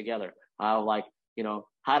batched together.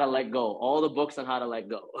 How to let go, all the books on how to let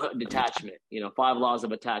go, detachment, 5 laws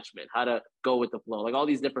of attachment, how to go with the flow, like all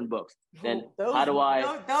these different books. Then those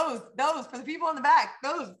for the people in the back,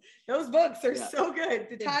 those books are so good.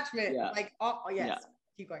 Detachment, yes. Yeah.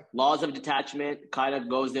 Keep going. Laws of detachment kind of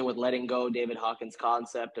goes in with letting go, David Hawkins'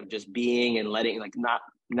 concept of just being and letting, like,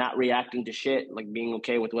 not reacting to shit, like being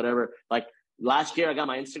okay with whatever. Like last year I got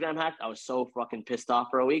my Instagram hacked. I was so fucking pissed off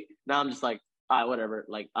for a week. Now I'm just like, all right, whatever.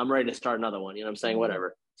 Like, I'm ready to start another one. You know what I'm saying?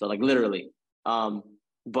 Whatever. So like literally.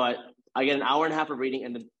 But I get an hour and a half of reading,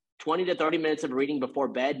 and then 20 to 30 minutes of reading before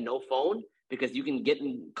bed, no phone, because you can get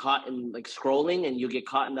caught in like scrolling, and you get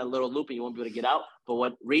caught in that little loop and you won't be able to get out. But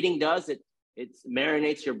what reading does, it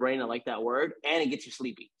marinates your brain. I like that word. And it gets you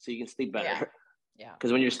sleepy, so you can sleep better. Yeah.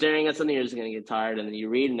 Because when you're staring at something, you're just going to get tired. And then you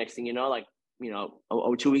read, and next thing you know, like,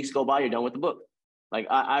 2 weeks go by, you're done with the book. Like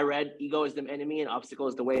I read Ego is the Enemy and Obstacle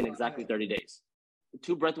is the Way in exactly 30 days.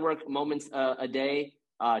 2 breathwork moments a day.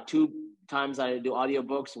 2 times I do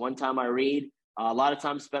audiobooks. 1 time I read. A lot of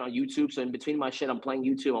time spent on YouTube. So in between my shit, I'm playing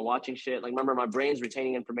YouTube. I'm watching shit. Like, remember, my brain's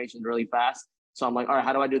retaining information really fast. So I'm like, all right,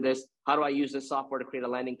 how do I do this? How do I use this software to create a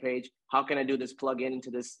landing page? How can I do this plug in into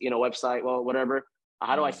this, website? Well, whatever.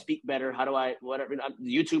 How do I speak better? How do I, whatever,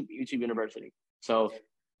 YouTube University. So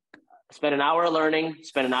spend an hour learning,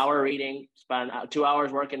 spend an hour reading, spend 2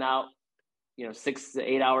 hours working out, 6 to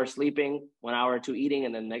 8 hours sleeping, 1 hour or 2 eating,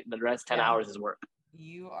 and then the rest 10 hours is work.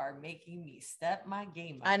 You are making me step my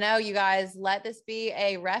game up. I know, you guys, let this be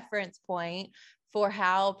a reference point for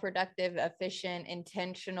how productive, efficient,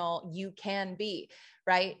 intentional you can be,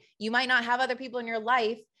 right? You might not have other people in your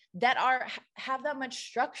life that have that much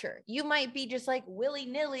structure. You might be just like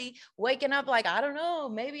willy-nilly waking up like, I don't know,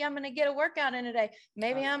 maybe I'm going to get a workout in a day.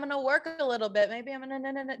 Maybe I'm going to work a little bit. Maybe I'm going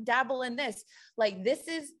to dabble in this. Like, this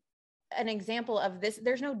is an example of this.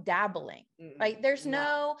 There's no dabbling, right? There's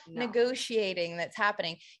no negotiating that's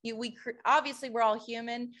happening. Obviously we're all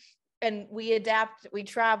human and we adapt, we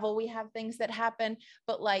travel, we have things that happen,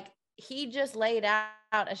 but like, he just laid out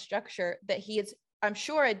a structure that he is, I'm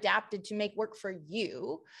sure, adapted to make work for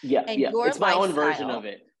you. Yeah. And your it's my lifestyle, own version of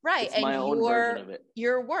it. Right. It's and my own version of it.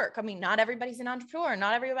 Your work. I mean, not everybody's an entrepreneur.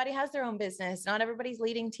 Not everybody has their own business. Not everybody's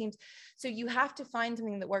leading teams. So you have to find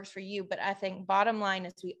something that works for you. But I think bottom line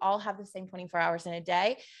is we all have the same 24 hours in a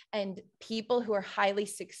day. And people who are highly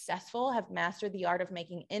successful have mastered the art of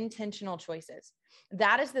making intentional choices.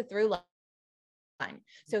 That is the through line.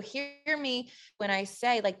 So hear me when I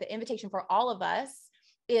say, like, the invitation for all of us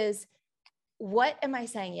is, what am I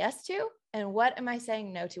saying yes to? And what am I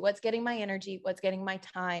saying no to? What's getting my energy? What's getting my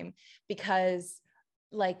time? Because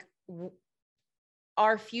like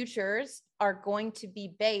our futures are going to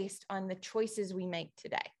be based on the choices we make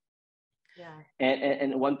today. Yeah.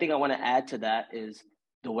 And one thing I want to add to that is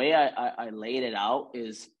the way I laid it out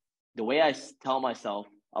is the way I tell myself.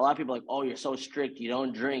 A lot of people are like, oh, you're so strict. You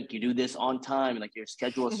don't drink. You do this on time. Like, your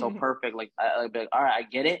schedule is so perfect. Like, I'd be like, all right, I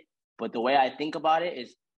get it. But the way I think about it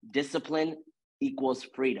is discipline equals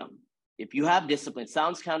freedom. If you have discipline, it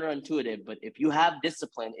sounds counterintuitive, but if you have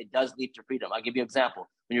discipline, it does lead to freedom. I'll give you an example.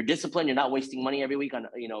 When you're disciplined, you're not wasting money every week on,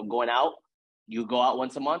 going out. You go out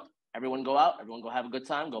once a month. Everyone go out. Everyone go have a good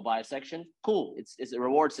time. Go buy a section. Cool. It's a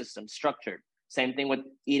reward system, structured. Same thing with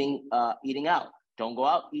eating out. Don't go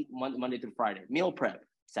out. Eat Monday through Friday. Meal prep.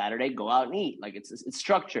 Saturday, go out and eat. Like, it's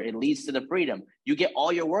structured. It leads to the freedom. You get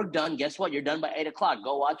all your work done. Guess what? You're done by 8 o'clock.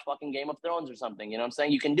 Go watch fucking Game of Thrones or something. You know what I'm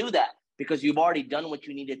saying? You can do that because you've already done what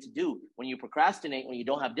you needed to do. When you procrastinate, when you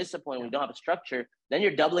don't have discipline, when you don't have a structure, then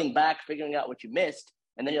you're doubling back, figuring out what you missed.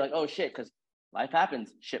 And then you're like, oh shit, because life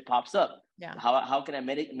happens. Shit pops up. Yeah. How can I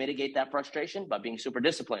mitigate that frustration? By being super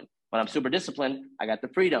disciplined. When I'm super disciplined, I got the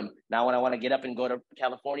freedom. Now when I want to get up and go to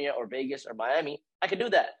California or Vegas or Miami, I can do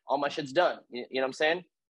that. All my shit's done. You know what I'm saying?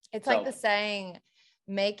 It's like the saying,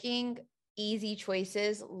 making easy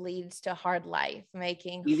choices leads to hard life.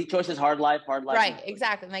 Making easy choices, hard life. Right.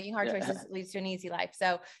 Exactly. Making hard choices leads to an easy life.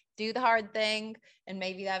 So do the hard thing. And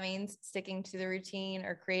maybe that means sticking to the routine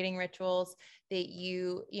or creating rituals that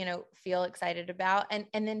you feel excited about, and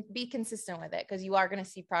then be consistent with it, because you are going to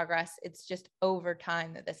see progress. It's just over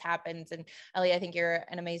time that this happens. And Ellie, I think you're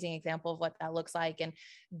an amazing example of what that looks like, and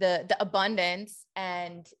the abundance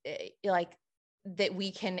and that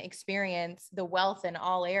we can experience the wealth in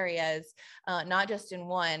all areas, not just in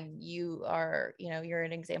one. You are, you're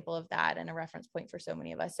an example of that and a reference point for so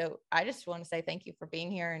many of us. So I just want to say thank you for being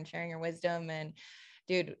here and sharing your wisdom. And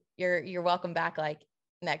dude, you're welcome back like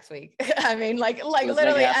next week. I mean, like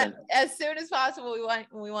literally as soon as possible.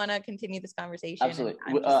 We want to continue this conversation.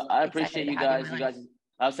 Absolutely. I appreciate you guys.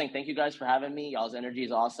 I was saying, thank you guys for having me. Y'all's energy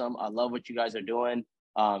is awesome. I love what you guys are doing.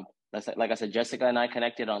 Like I said, Jessica and I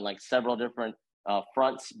connected on like several different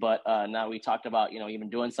fronts, but now we talked about even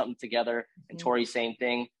doing something together. And Tori, same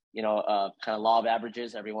thing. Kind of law of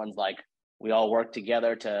averages. Everyone's like, we all work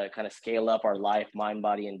together to kind of scale up our life, mind,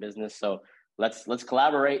 body, and business. So let's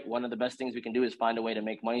collaborate. One of the best things we can do is find a way to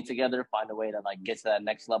make money together, find a way to like get to that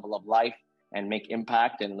next level of life and make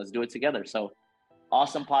impact, and let's do it together. So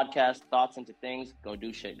awesome podcast, thoughts into things. Go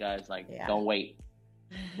do shit, guys. Don't wait.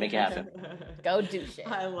 Make it happen. Go do shit.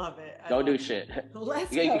 I love it. Go do shit.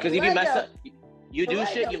 Let's go. Because if you mess up, You do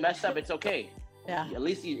shit, you mess up, it's okay. Yeah. At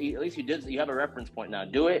least you have a reference point now.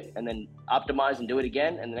 Do it and then optimize and do it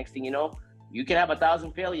again. And the next thing you know, you can have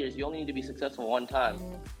 1,000 failures. You only need to be successful one time.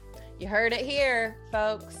 You heard it here,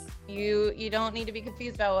 folks. You don't need to be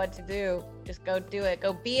confused about what to do. Just go do it.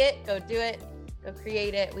 Go be it. Go do it. Go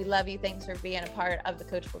create it. We love you. Thanks for being a part of the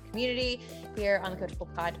Coachable community here on the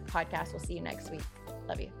Coachable podcast. We'll see you next week.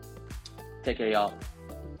 Love you. Take care, y'all.